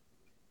you.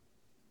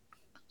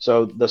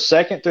 So the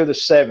 2nd through the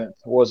 7th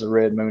was a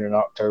red moon in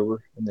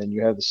October, and then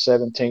you have the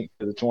 17th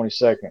to the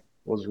 22nd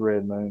was a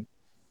red moon,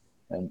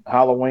 and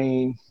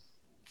Halloween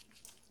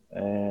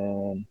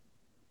and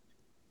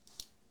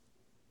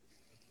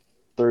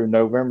through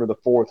November the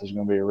 4th is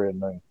going to be a red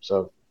moon.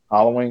 So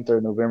Halloween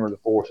through November the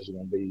 4th is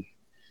going to be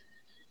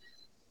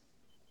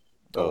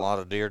A lot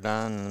of deer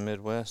dying in the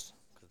Midwest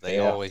because they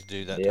always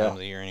do that time of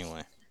the year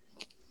anyway.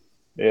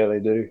 Yeah, they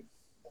do.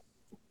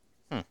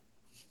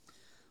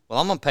 Well,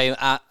 I'm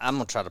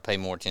gonna try to pay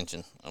more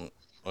attention. I'm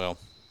gonna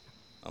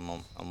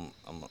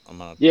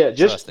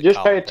just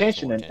pay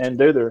attention and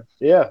do their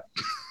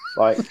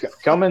like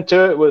come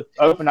into it with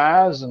open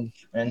eyes and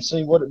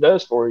see what it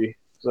does for you.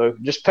 So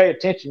just pay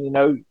attention. You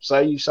know,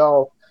 say you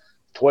saw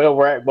 12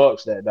 rack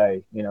bucks that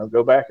day. You know,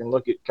 go back and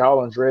look at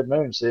Colin's red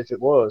moon and see if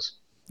it was.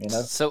 You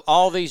know, so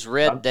all these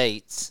red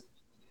dates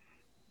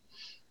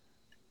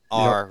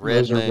are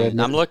red moon.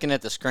 I'm looking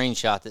at the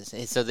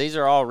screenshot. So these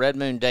are all red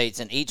moon dates,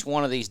 and each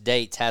one of these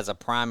dates has a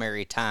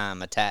primary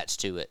time attached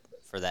to it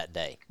for that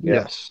day.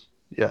 Yes.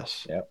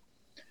 Yep.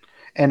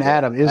 And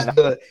Adam, is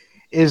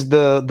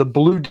the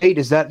blue date?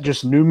 Is that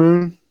just new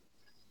moon?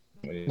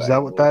 Is that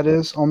what that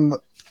is on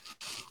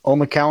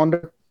the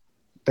calendar?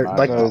 They're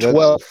like no,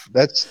 12.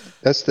 That's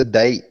the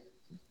date.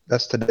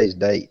 That's today's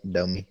date,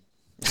 dummy.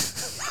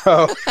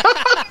 Oh.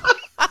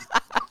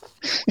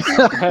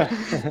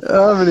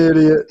 I'm an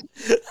idiot.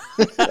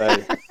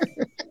 Hey,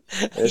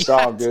 it's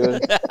all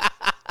good.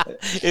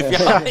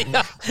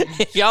 If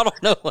if y'all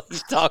don't know what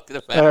he's talking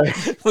about,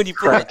 when you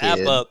put an app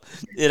Crackhead. up,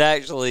 it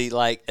actually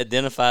like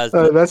identifies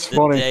That's the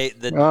funny. day.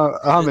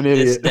 I'm an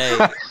This idiot. day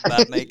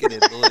by making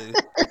it blue.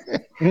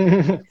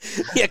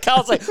 Yeah,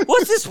 Kyle's like,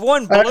 what's this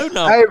one blue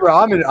number? Hey, bro,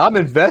 I'm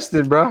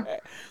invested, bro.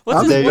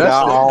 What's I'm this one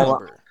invested. blue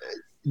number?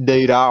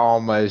 Dude, I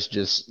almost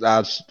just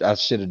I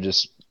should have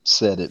just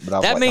said it, but I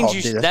was That like, means oh,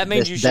 you dude, sh- that's that the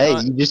means best you should day.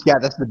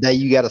 hunt- That's the day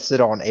you got to sit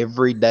on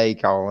every day,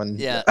 Colin.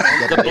 Yeah,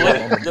 You gotta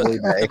sit on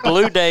the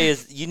blue day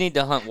is you need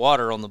to hunt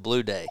water on the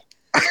blue day.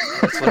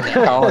 That's what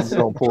that Colin's is.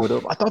 gonna pull it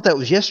up. I thought that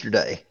was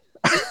yesterday.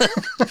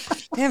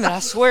 Damn it! I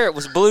swear it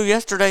was blue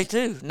yesterday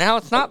too. Now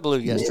it's not blue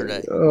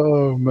yesterday.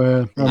 Oh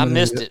man, I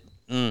missed it.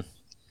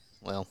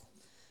 Well,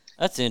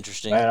 that's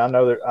interesting. Man, I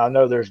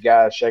know there's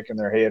guys shaking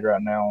their head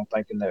right now and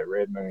thinking that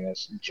red moon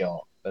is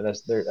junk, but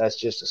that's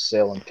just a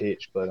selling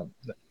pitch. But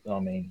I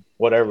mean,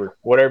 whatever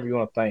you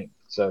want to think.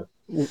 So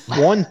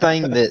One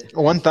thing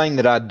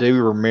that I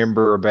do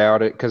remember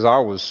about it, because I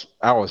was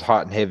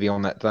hot and heavy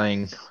on that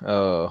thing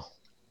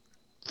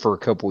for a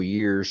couple of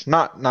years.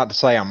 Not to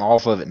say I'm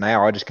off of it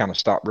now. I just kind of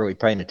stopped really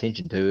paying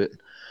attention to it.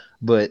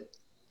 But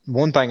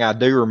one thing I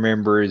do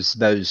remember is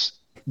those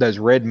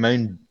red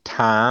moon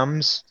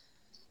times,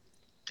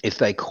 if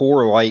they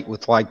correlate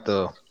with like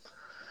the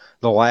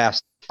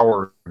last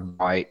hour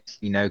bite,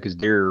 because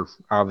they're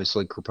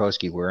obviously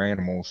crepuscular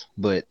animals.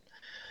 But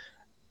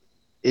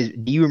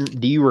do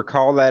you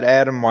recall that,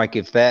 Adam? Like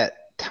if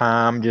that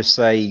time, just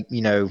say,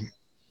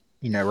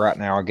 right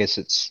now, I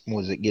guess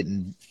was it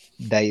getting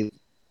day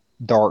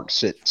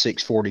darks at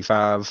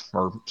 6:45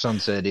 or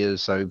sunset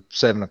is, so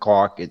 7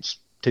 o'clock, it's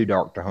too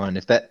dark to hunt.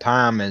 If that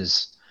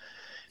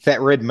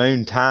red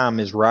moon time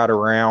is right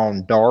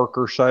around dark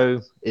or so,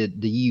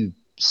 do you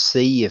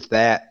see if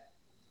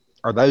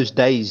are those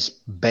days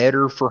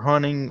better for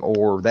hunting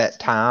or that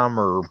time,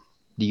 or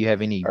do you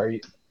have any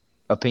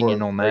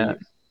opinion on that?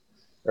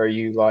 Are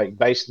you like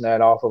basing that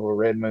off of a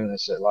red moon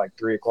that's at like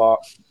 3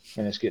 o'clock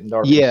and it's getting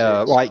dark? Yeah,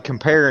 like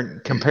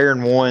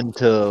comparing one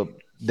to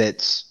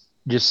that's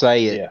just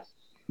say it.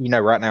 Yeah.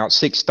 Right now it's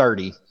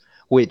 6:30,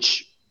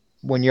 which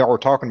when y'all were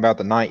talking about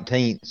the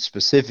 19th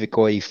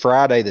specifically,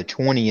 Friday the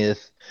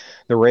 20th,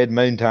 the red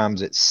moon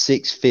time's at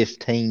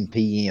 6:15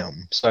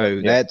 p.m.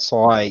 So that's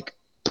like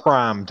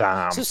prime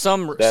time. So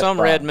some prime.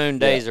 red moon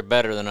days are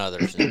better than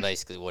others, is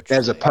basically what you're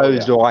as saying.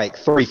 opposed to like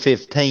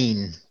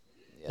 3:15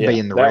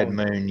 being the red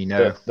moon.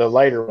 The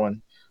later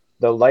one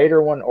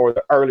or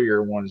the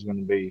earlier one is going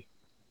to be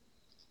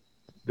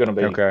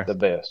the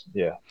best.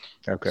 Yeah.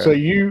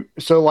 Okay.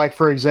 So like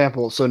for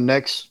example, so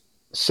next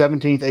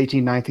 17th,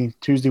 18th, 19th,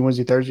 Tuesday,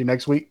 Wednesday, Thursday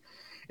next week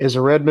is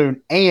a red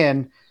moon,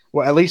 and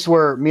well, at least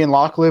where me and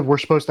Locke live, we're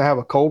supposed to have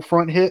a cold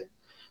front hit.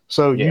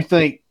 So you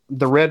think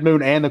the red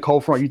moon and the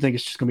cold front, you think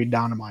it's just gonna be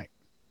dynamite?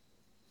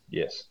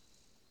 Yes.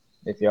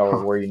 If y'all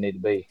are where you need to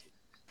be.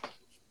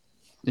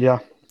 Yeah.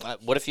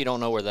 What if you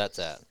don't know where that's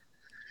at?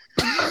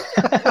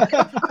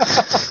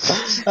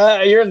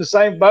 You're in the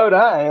same boat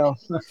I am.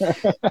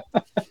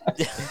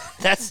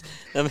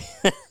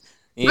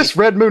 This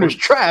red moon is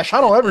trash.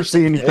 I don't ever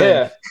see anything.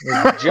 Yeah,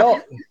 it's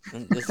junk.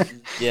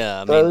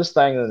 Throw this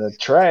thing in the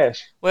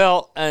trash.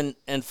 Well, and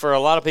for a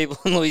lot of people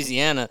in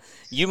Louisiana,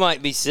 you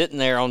might be sitting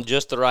there on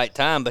just the right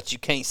time, but you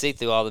can't see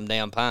through all them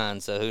damn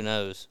pines. So who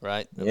knows,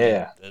 right?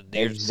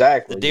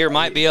 Exactly. The deer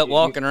might be up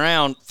walking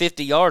around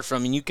 50 yards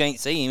from you, and you can't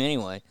see him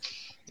anyway.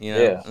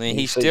 I mean,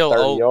 he's still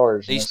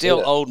old. He's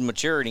still old and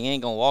mature, and he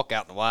ain't gonna walk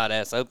out in the wide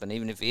ass open,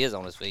 even if he is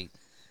on his feet.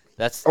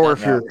 That's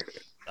another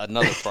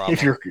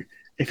problem.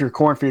 If your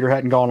corn feeder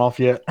hadn't gone off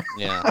yet.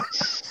 Yeah.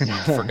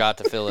 Forgot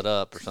to fill it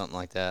up or something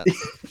like that.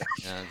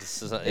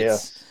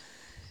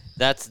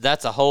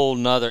 That's a whole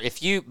nother.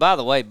 By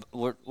the way,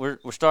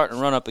 we're starting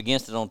to run up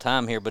against it on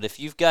time here, but if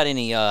you've got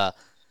any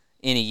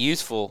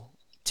useful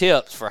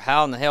tips for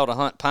how in the hell to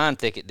hunt pine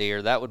thicket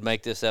deer, that would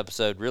make this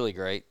episode really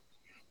great.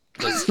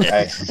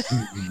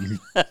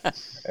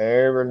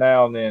 Every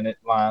now and then it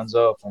lines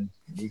up and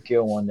you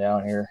kill one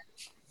down here.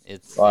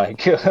 It's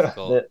like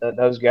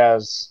those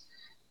guys.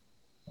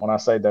 When I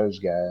say those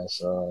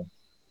guys, how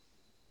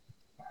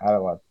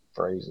do I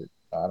phrase it?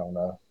 I don't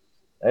know.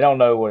 They don't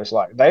know what it's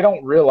like. They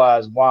don't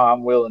realize why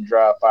I'm willing to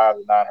drive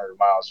 500 to 900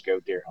 miles to go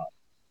deer hunt.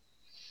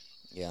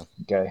 Yeah.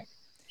 Okay.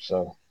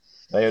 So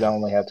they would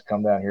only have to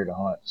come down here to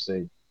hunt and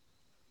see.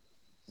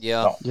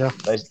 Yeah. Yeah.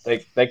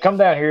 They come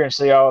down here and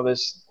see all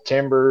this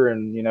timber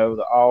and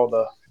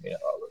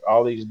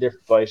all these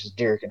different places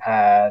deer can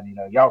hide.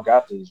 Y'all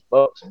got these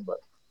bucks, but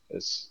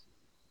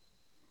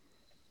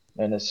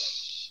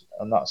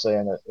I'm not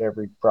saying that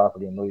every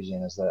property in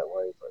Louisiana is that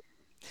way, but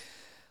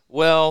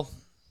well,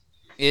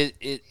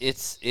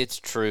 it's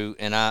true,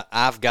 and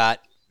I've got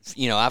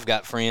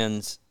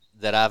friends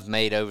that I've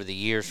made over the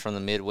years from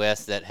the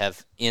Midwest that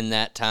have in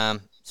that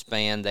time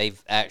span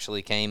they've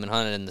actually came and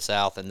hunted in the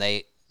South, and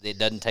it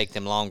doesn't take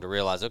them long to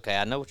realize, okay,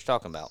 I know what you're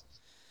talking about.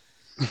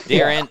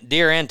 Deer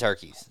and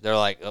turkeys. They're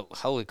like, oh,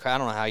 holy crap! I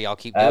don't know how y'all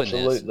keep doing this.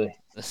 Absolutely.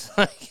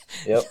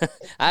 Yep.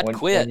 I'd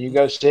quit. When you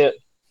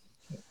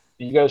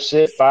go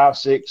sit 5,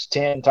 6,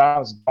 10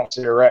 times and don't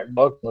see a rack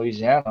buck in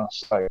Louisiana.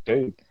 It's like,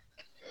 dude,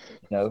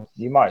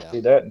 You might see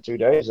that in 2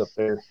 days up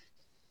there.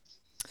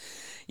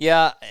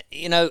 Yeah,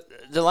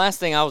 the last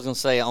thing I was going to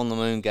say on the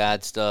moon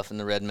guide stuff and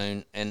the red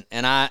moon, and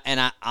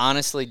I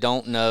honestly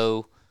don't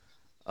know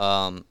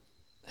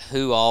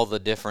who all the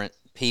different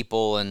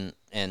people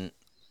and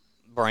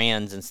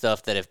brands and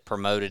stuff that have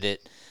promoted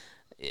it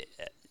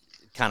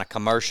kind of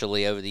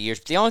commercially over the years.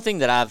 But the only thing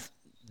that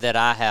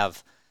I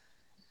have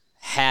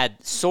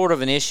had sort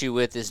of an issue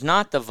with is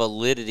not the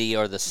validity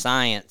or the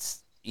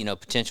science,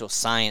 potential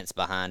science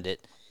behind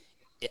it.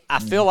 I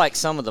feel like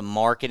some of the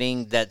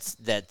marketing that's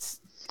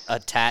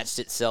attached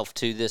itself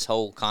to this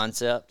whole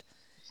concept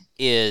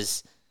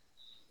is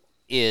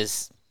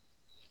it's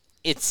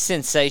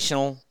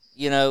sensational.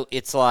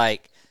 It's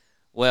like,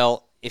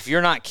 well, if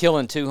you're not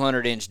killing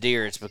 200-inch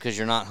deer, it's because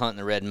you're not hunting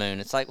the red moon.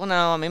 It's like, well,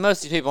 no, I mean,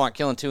 most of these people aren't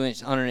killing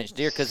 200-inch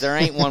deer because there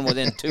ain't one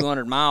within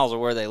 200 miles of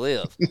where they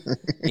live.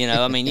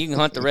 I mean, you can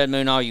hunt the red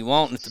moon all you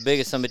want, and if the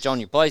biggest son of a bitch on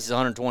your place is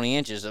 120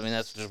 inches, I mean,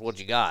 that's just what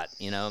you got.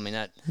 I mean,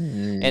 that,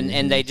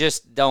 and they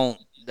just don't.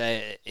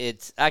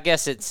 I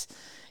guess it's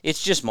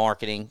just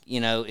marketing.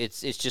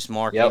 It's just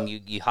marketing.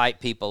 Yep. You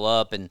hype people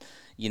up, and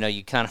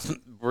you kind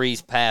of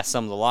breeze past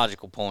some of the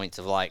logical points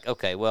of like,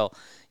 okay, well,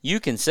 you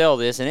can sell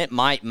this, and it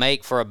might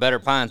make for a better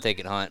pine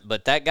thicket hunt.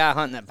 But that guy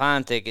hunting that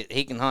pine thicket,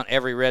 he can hunt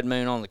every red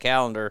moon on the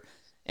calendar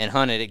and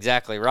hunt it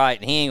exactly right,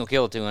 and he ain't gonna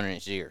kill a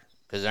 200-inch deer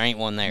because there ain't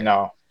one there.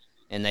 No,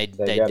 and they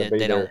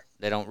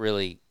don't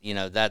really,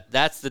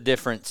 that's the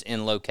difference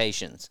in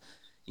locations.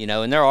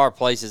 And there are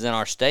places in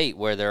our state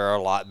where there are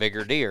a lot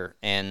bigger deer,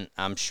 and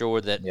I'm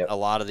sure that a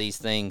lot of these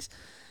things,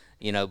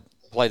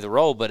 play the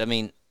role. But I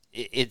mean,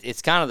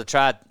 it's kind of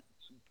the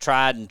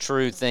tried and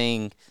true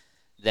thing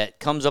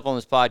that comes up on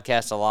this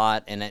podcast a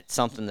lot, and it's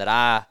something that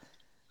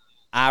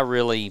I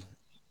really,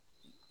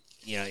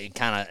 I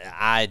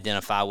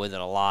identify with it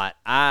a lot.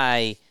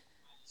 I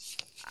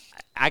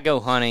go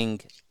hunting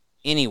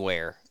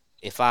anywhere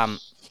if I'm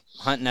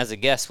hunting as a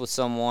guest with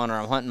someone or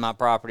I'm hunting my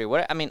property or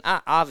whatever. I mean,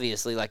 I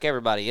obviously, like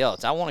everybody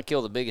else, I want to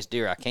kill the biggest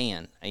deer I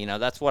can.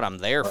 That's what I'm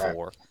there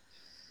for.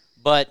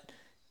 But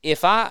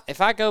if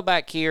I go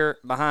back here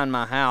behind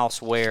my house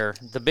where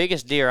the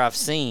biggest deer I've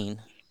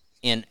seen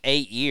in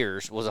 8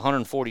 years was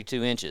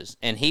 142 inches,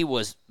 and he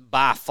was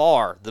by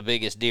far the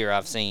biggest deer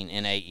I've seen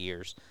in 8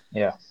 years.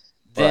 Yeah.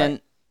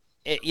 Then,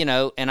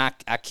 and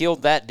I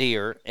killed that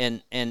deer,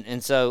 and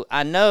so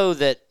I know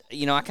that,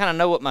 I kind of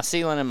know what my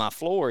ceiling and my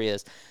floor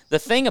is. The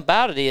thing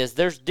about it is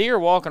there's deer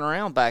walking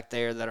around back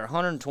there that are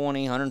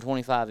 120,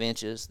 125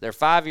 inches. They're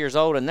 5 years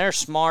old, and they're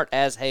smart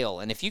as hell.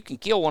 And if you can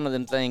kill one of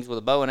them things with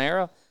a bow and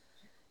arrow,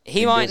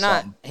 he might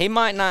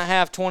not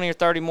have 20 or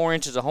 30 more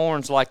inches of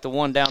horns like the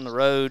one down the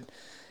road,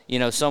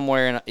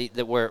 somewhere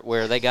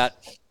where they got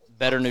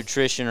better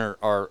nutrition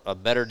or a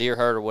better deer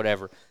herd or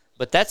whatever.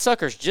 But that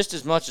sucker's just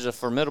as much as a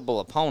formidable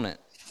opponent.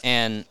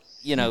 And,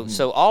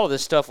 so all of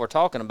this stuff we're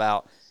talking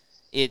about,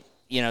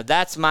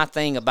 that's my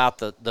thing about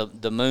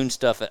the moon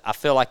stuff. I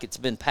feel like it's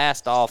been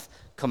passed off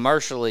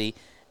commercially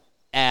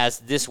as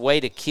this way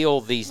to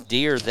kill these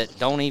deer that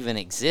don't even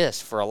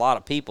exist for a lot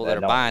of people that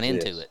are buying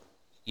into it.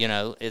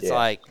 It's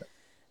like,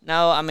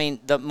 no, I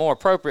mean, the more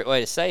appropriate way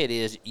to say it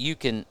is you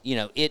can,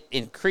 it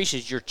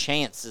increases your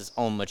chances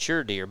on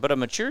mature deer. But a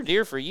mature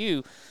deer for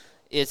you,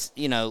 it's,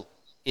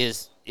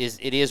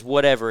 it is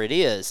whatever it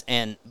is.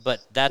 But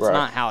that's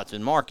not how it's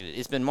been marketed.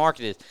 It's been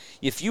marketed,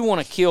 if you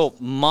want to kill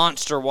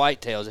monster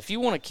whitetails, if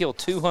you want to kill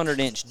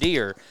 200-inch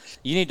deer,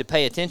 you need to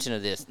pay attention to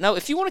this. No,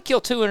 if you want to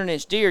kill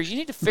 200-inch deer, you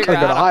need to figure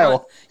out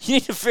how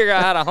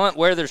to hunt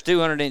where there's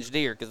 200-inch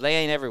deer, because they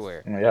ain't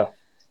everywhere. Yeah.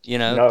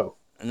 No.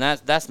 And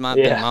that's my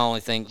only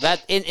thing.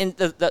 That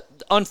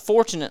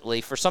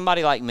unfortunately for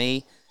somebody like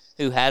me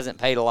who hasn't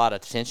paid a lot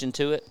of attention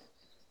to it,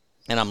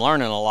 and I'm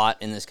learning a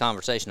lot in this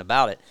conversation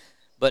about it.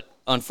 But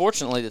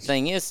unfortunately, the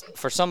thing is,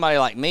 for somebody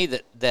like me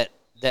that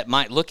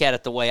might look at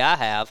it the way I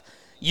have,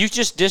 you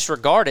just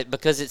disregard it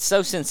because it's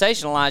so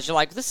sensationalized. You're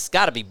like, this has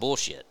got to be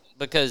bullshit.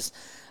 Because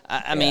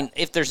I mean,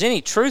 if there's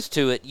any truth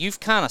to it, you've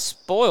kind of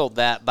spoiled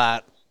that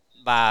by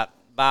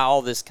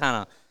all this kind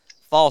of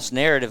false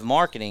narrative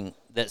marketing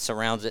that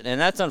surrounds it. And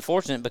that's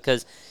unfortunate,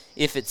 because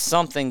if it's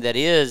something that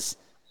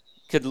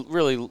could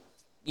really,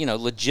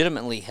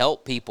 legitimately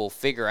help people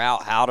figure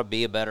out how to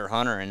be a better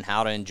hunter and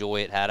how to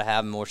enjoy it, how to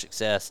have more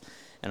success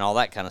and all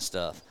that kind of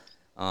stuff.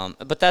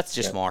 But that's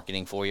just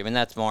marketing for you. I mean,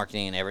 that's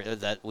marketing and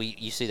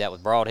you see that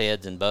with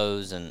broadheads and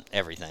bows and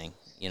everything,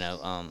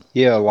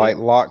 like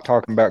Locke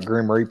talking about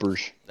Grim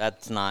Reapers.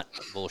 That's not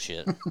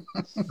bullshit.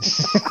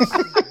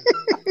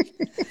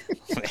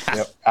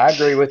 I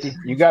agree with you.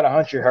 You got to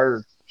hunt your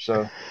herd.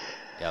 So,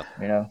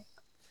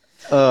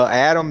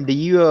 Adam, do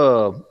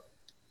you,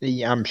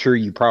 I'm sure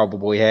you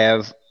probably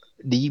have,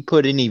 do you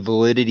put any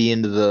validity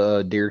into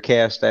the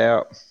DeerCast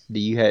app? Do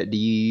you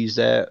use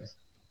that?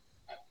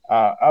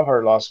 I've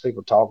heard lots of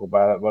people talk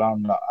about it, but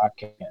I'm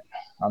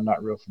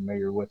not real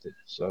familiar with it.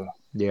 So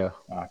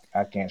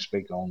I can't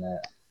speak on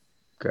that.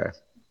 Okay.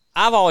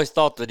 I've always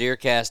thought the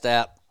DeerCast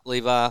app,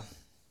 Levi,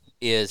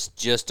 is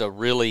just a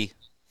really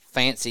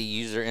fancy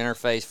user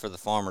interface for the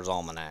Farmer's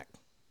Almanac.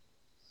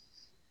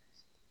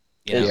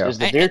 You know? Is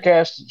the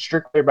DeerCast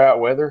strictly about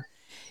weather?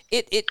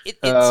 It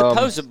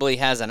supposedly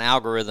has an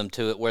algorithm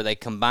to it where they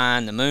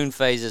combine the moon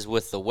phases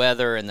with the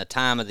weather and the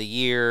time of the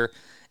year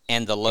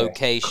and the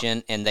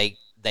location, and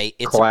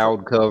it's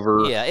cloud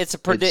cover. Yeah, it's a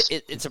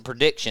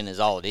prediction is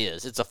all it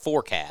is. It's a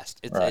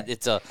forecast.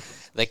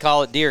 They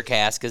call it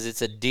DeerCast because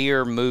it's a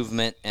deer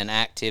movement and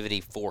activity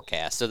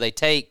forecast. So they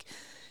take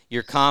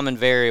your common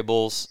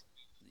variables,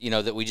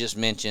 that we just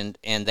mentioned,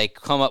 and they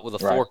come up with a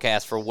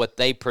forecast for what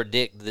they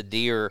predict the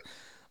deer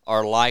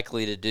are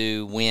likely to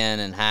do, when,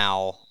 and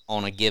how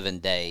on a given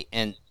day.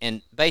 And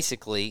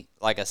basically,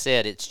 like I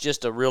said, it's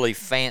just a really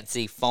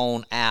fancy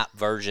phone app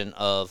version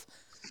of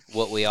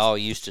what we all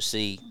used to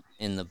see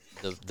in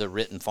the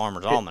written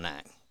Farmer's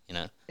Almanac.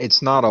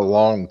 It's not a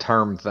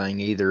long-term thing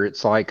either.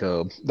 It's like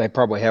they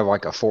probably have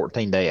like a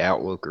 14-day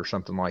outlook or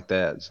something like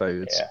that. So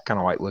it's kind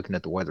of like looking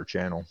at the Weather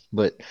Channel.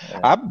 But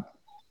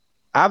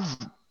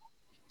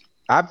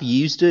I've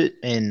used it,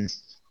 and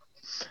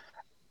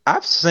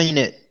I've seen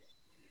it.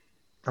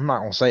 I'm not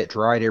gonna say it's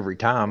right every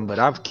time, but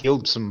I've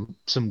killed some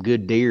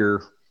good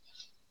deer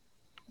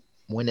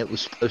when it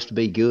was supposed to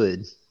be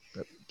good.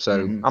 So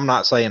I'm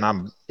not saying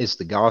it's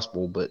the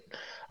gospel, but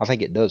I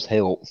think it does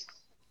help.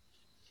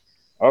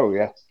 Oh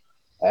yeah,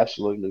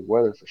 absolutely,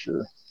 weather for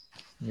sure.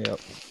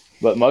 Yep.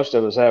 But most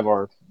of us have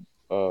our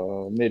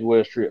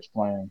Midwest trips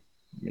planned.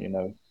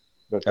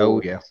 Oh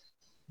yeah.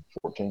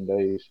 14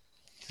 days.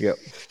 Yep.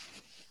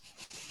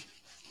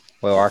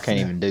 Well, I can't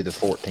even do the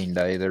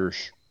 14-day.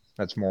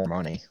 That's more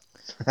money.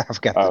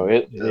 I've got.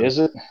 Is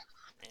it?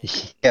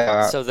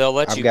 Yeah. So they'll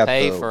let you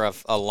pay for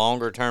a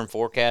longer term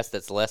forecast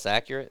that's less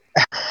accurate?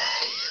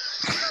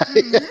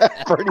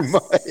 Yeah, pretty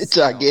much,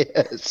 I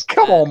guess.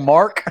 Come on,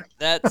 Mark.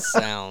 That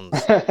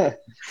sounds.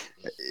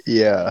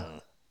 Yeah.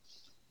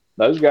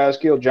 Those guys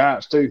kill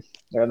giants too.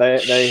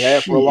 They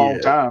have for a long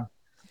time.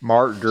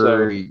 Mark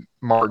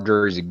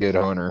Drury's a good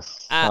hunter.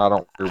 I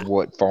don't care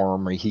what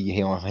farm he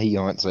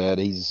hunts at.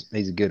 He's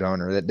a good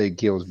hunter. That dude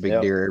kills big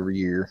deer every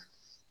year.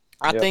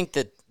 I think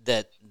that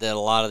a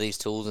lot of these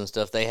tools and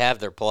stuff, they have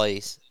their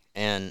place,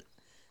 and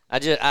I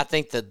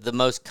think that the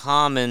most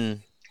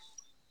common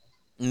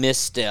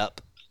misstep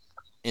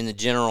in the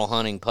general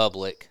hunting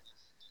public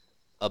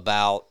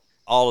about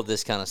all of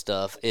this kind of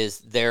stuff is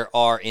there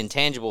are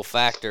intangible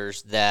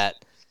factors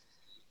that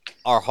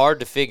are hard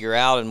to figure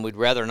out, and we'd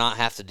rather not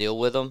have to deal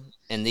with them.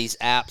 And these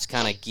apps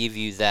kind of give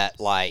you that,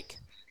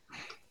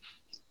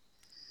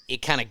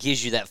 it kind of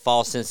gives you that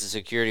false sense of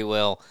security.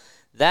 Well,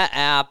 that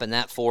app and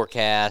that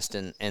forecast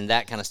and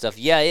that kind of stuff,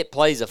 it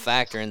plays a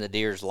factor in the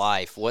deer's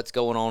life, what's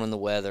going on in the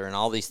weather and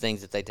all these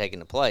things that they take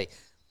into play.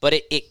 But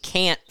it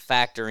can't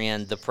factor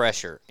in the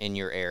pressure in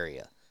your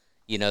area,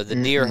 the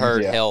deer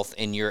herd health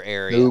in your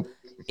area. Nope.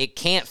 It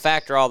can't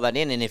factor all that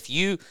in. And if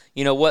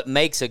what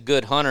makes a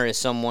good hunter is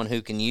someone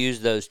who can use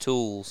those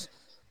tools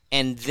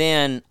and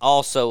then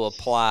also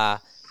apply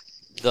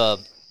the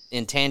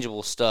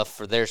intangible stuff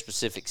for their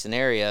specific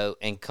scenario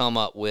and come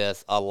up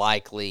with a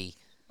likely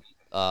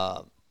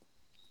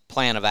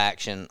plan of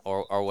action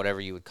or whatever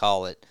you would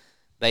call it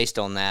based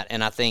on that.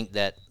 And I think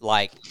that,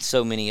 like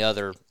so many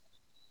other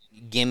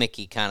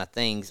gimmicky kind of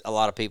things, a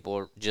lot of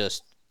people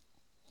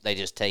they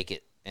just take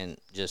it and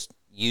just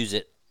use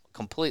it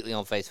completely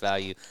on face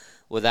value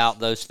without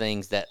those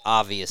things that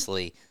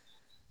obviously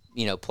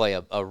play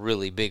a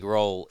really big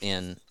role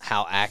in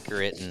how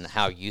accurate and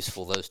how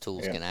useful those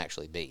tools can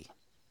actually be.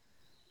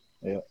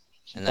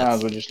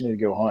 Sometimes we just need to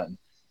go hunting.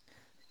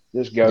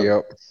 Just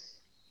go.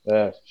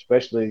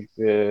 Especially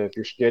if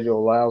your schedule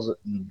allows it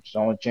and it's the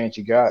only chance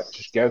you got,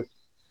 just go.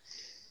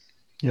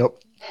 Yep.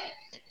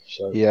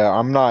 So,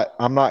 I'm not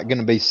going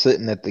to be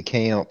sitting at the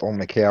camp on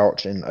the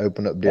couch and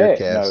open up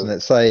DeerCast and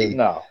it say,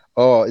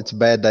 "Oh, it's a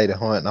bad day to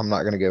hunt." And I'm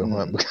not going to go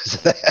hunt because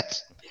of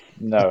that.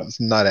 No, it's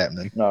not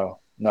happening. No.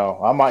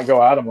 I might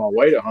go out of my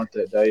way to hunt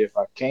that day if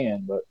I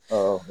can, but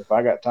if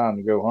I got time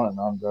to go hunting,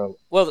 I'll go.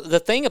 Well, the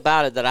thing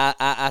about it that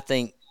I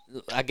think,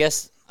 I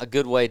guess a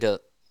good way to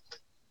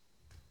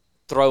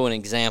throw an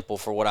example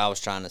for what I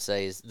was trying to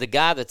say is the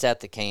guy that's at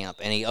the camp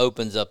and he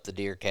opens up the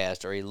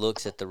DeerCast or he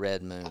looks at the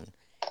red moon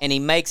and he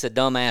makes a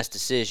dumbass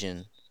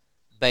decision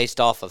based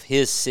off of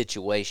his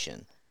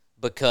situation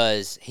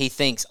because he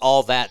thinks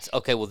all that's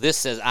okay. Well, this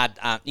says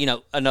in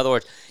other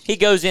words, he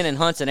goes in and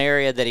hunts an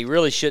area that he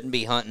really shouldn't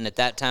be hunting at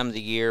that time of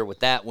the year with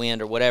that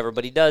wind or whatever,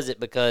 but he does it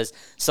because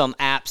some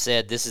app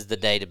said this is the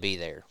day to be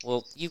there.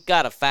 Well, you've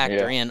got to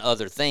factor in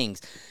other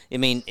things. I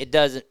mean, it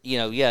doesn't,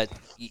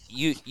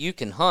 you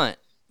can hunt,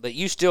 but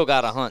you still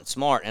got to hunt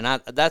smart. And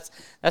that's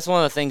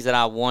one of the things that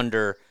I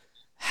wonder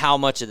how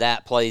much of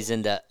that plays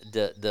into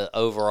the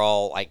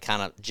overall, like,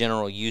 kind of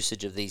general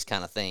usage of these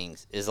kind of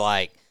things is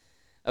like,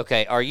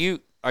 okay, are you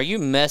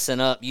messing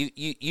up?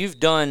 You've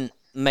done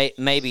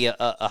maybe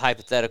a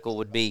hypothetical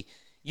would be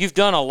you've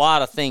done a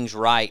lot of things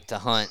right to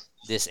hunt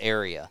this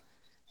area.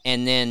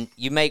 And then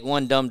you make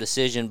one dumb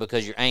decision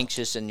because you're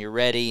anxious and you're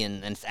ready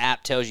and the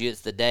app tells you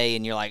it's the day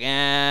and you're like,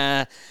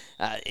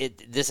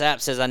 this app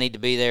says I need to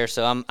be there,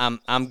 so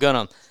I'm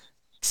gonna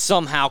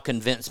somehow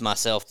convince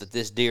myself that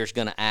this deer is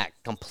going to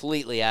act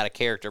completely out of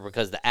character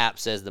because the app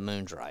says the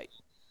moon's right.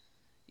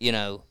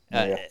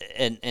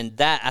 And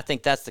that, I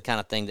think that's the kind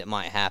of thing that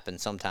might happen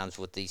sometimes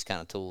with these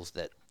kind of tools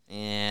that,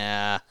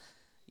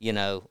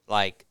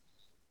 like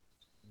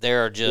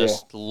there are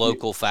just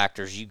local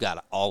factors you got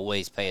to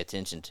always pay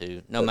attention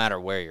to, no matter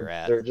where you're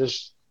at.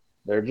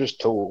 They're just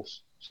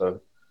tools.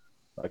 So,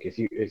 like if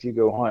you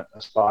go hunt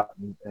a spot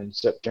in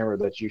September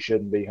that you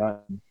shouldn't be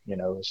hunting,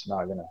 that's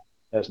not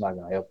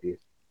gonna help you.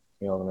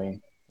 You know what I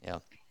mean? Yeah.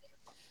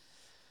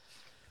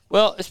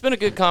 Well, it's been a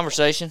good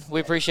conversation. We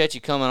appreciate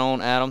you coming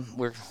on, Adam.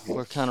 We're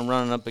kind of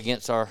running up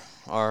against our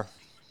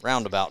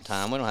roundabout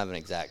time. We don't have an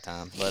exact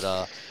time, but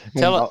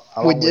how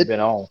long we've been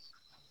on?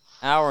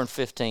 Hour and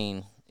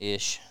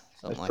 15-ish,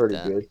 something That's like pretty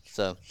that. good.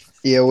 So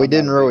yeah, we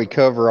didn't really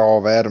cover all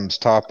of Adam's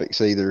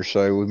topics either,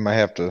 so we may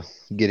have to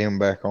get him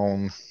back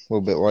on a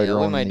little bit later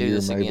on. We may in the do year,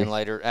 this maybe. again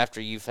later after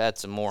you've had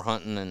some more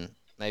hunting and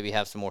maybe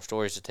have some more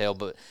stories to tell.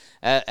 But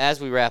as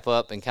we wrap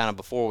up and kind of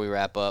before we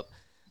wrap up,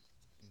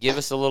 give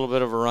us a little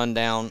bit of a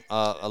rundown,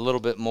 a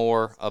little bit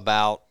more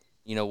about,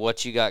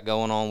 what you got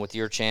going on with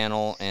your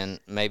channel and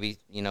maybe,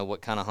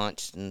 what kind of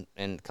hunts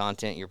and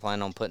content you're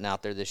planning on putting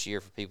out there this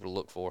year for people to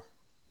look for.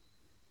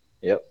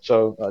 Yep.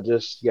 So I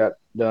just got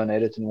done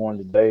editing one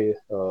today.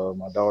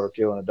 My daughter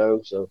killing a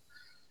doe. So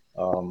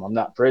I'm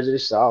not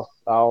prejudiced.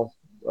 I'll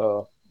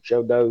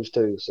show does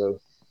too. So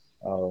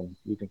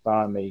you can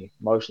find me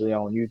mostly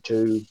on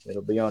YouTube.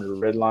 It'll be under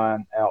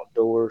Redline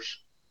Outdoors,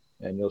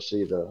 and you'll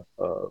see the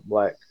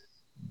black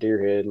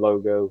deerhead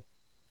logo.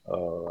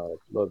 I'd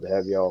love to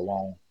have y'all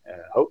along.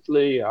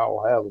 Hopefully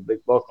I'll have a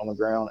big buck on the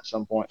ground at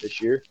some point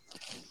this year.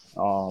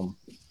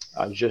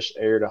 I just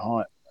aired a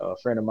hunt. A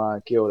friend of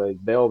mine killed a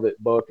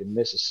velvet buck in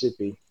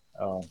Mississippi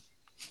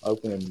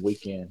opening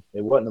weekend.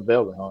 It wasn't a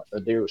velvet hunt.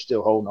 The deer was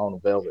still holding on to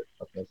velvet.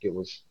 I think it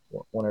was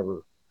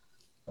whenever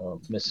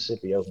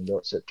Mississippi opened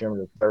up, September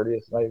the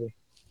 30th, maybe.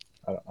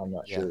 I'm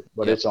not sure,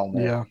 but it's on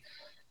there. Yeah.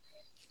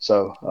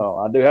 So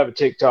I do have a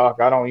TikTok.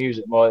 I don't use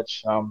it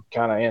much. I'm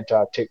kind of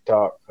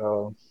anti-TikTok.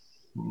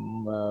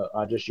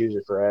 I just use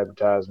it for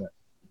advertisement.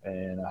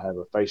 And I have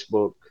a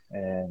Facebook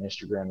and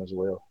Instagram as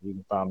well. You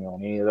can find me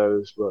on any of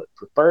those, but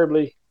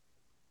preferably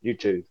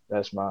YouTube.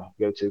 That's my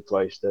go-to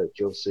place that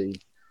you'll see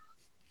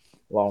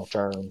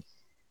long-term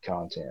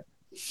content.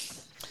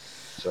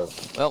 So,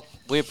 well,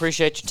 we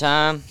appreciate your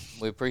time.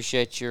 We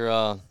appreciate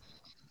your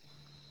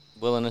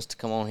willingness to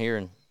come on here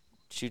and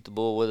shoot the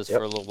bull with us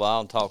for a little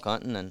while and talk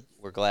hunting. And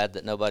we're glad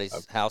that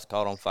nobody's house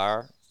caught on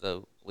fire,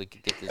 so we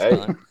could get this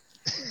done.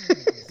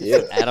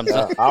 Yeah, Adam's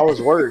I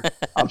was worried.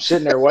 I'm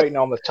sitting there waiting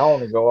on the tone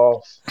to go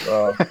off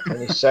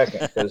any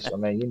second because,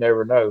 you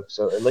never know.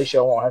 So at least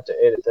y'all won't have to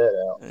edit that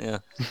out. Yeah.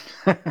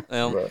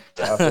 Well,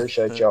 but I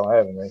appreciate y'all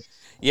having me.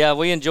 Yeah,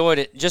 we enjoyed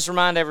it. Just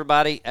remind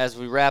everybody as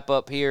we wrap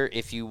up here,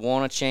 if you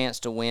want a chance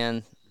to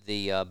win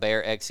the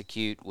Bear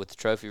Execute with the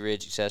Trophy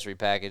Ridge accessory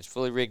package,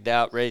 fully rigged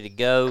out, ready to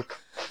go,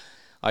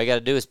 all you got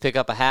to do is pick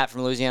up a hat from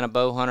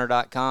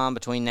LouisianaBowhunter.com.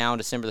 Between now and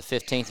December the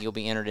 15th, you'll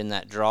be entered in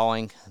that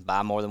drawing.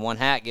 Buy more than one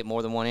hat, get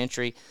more than one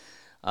entry.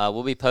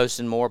 We'll be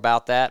posting more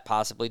about that,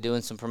 possibly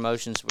doing some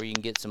promotions where you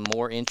can get some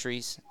more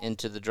entries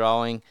into the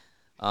drawing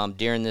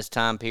during this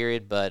time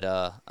period. But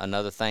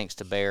another thanks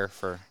to Bear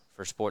for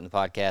supporting the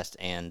podcast.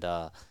 And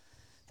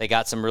they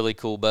got some really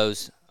cool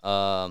bows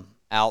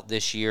out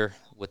this year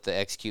with the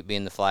Execute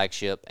being the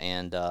flagship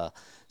and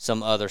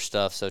some other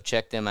stuff. So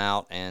check them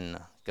out and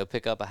go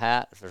pick up a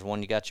hat. If there's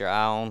one you got your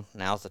eye on,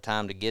 now's the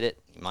time to get it.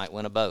 You might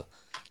win a bow.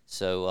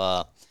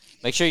 So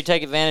make sure you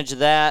take advantage of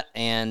that,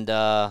 and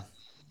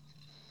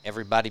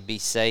everybody be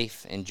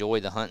safe. Enjoy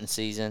the hunting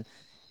season.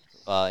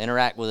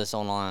 Interact with us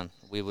online.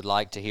 We would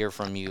like to hear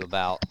from you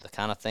about the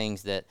kind of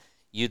things that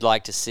you'd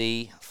like to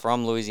see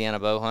from Louisiana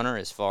Bowhunter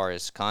as far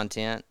as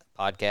content,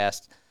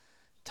 podcast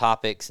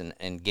topics,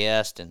 and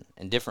guests,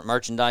 and different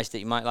merchandise that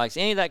you might like. So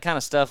any of that kind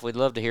of stuff, we'd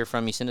love to hear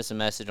from you. Send us a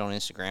message on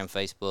Instagram,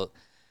 Facebook,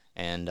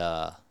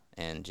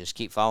 and just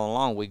keep following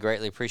along. We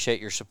greatly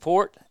appreciate your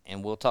support,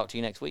 and we'll talk to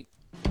you next week.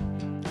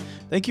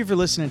 Thank you for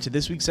listening to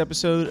this week's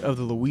episode of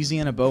the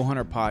Louisiana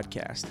Bowhunter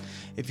Podcast.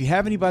 If you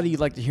have anybody you'd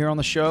like to hear on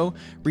the show,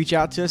 reach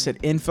out to us at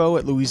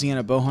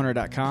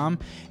info@louisianabowhunter.com.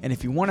 And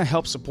if you want to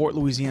help support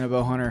Louisiana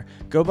Bowhunter,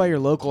 go by your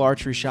local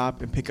archery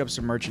shop and pick up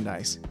some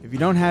merchandise. If you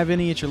don't have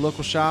any at your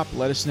local shop,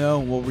 let us know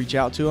and we'll reach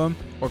out to them.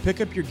 Or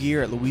pick up your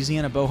gear at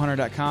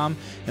louisianabowhunter.com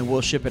and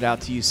we'll ship it out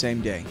to you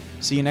same day.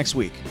 See you next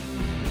week.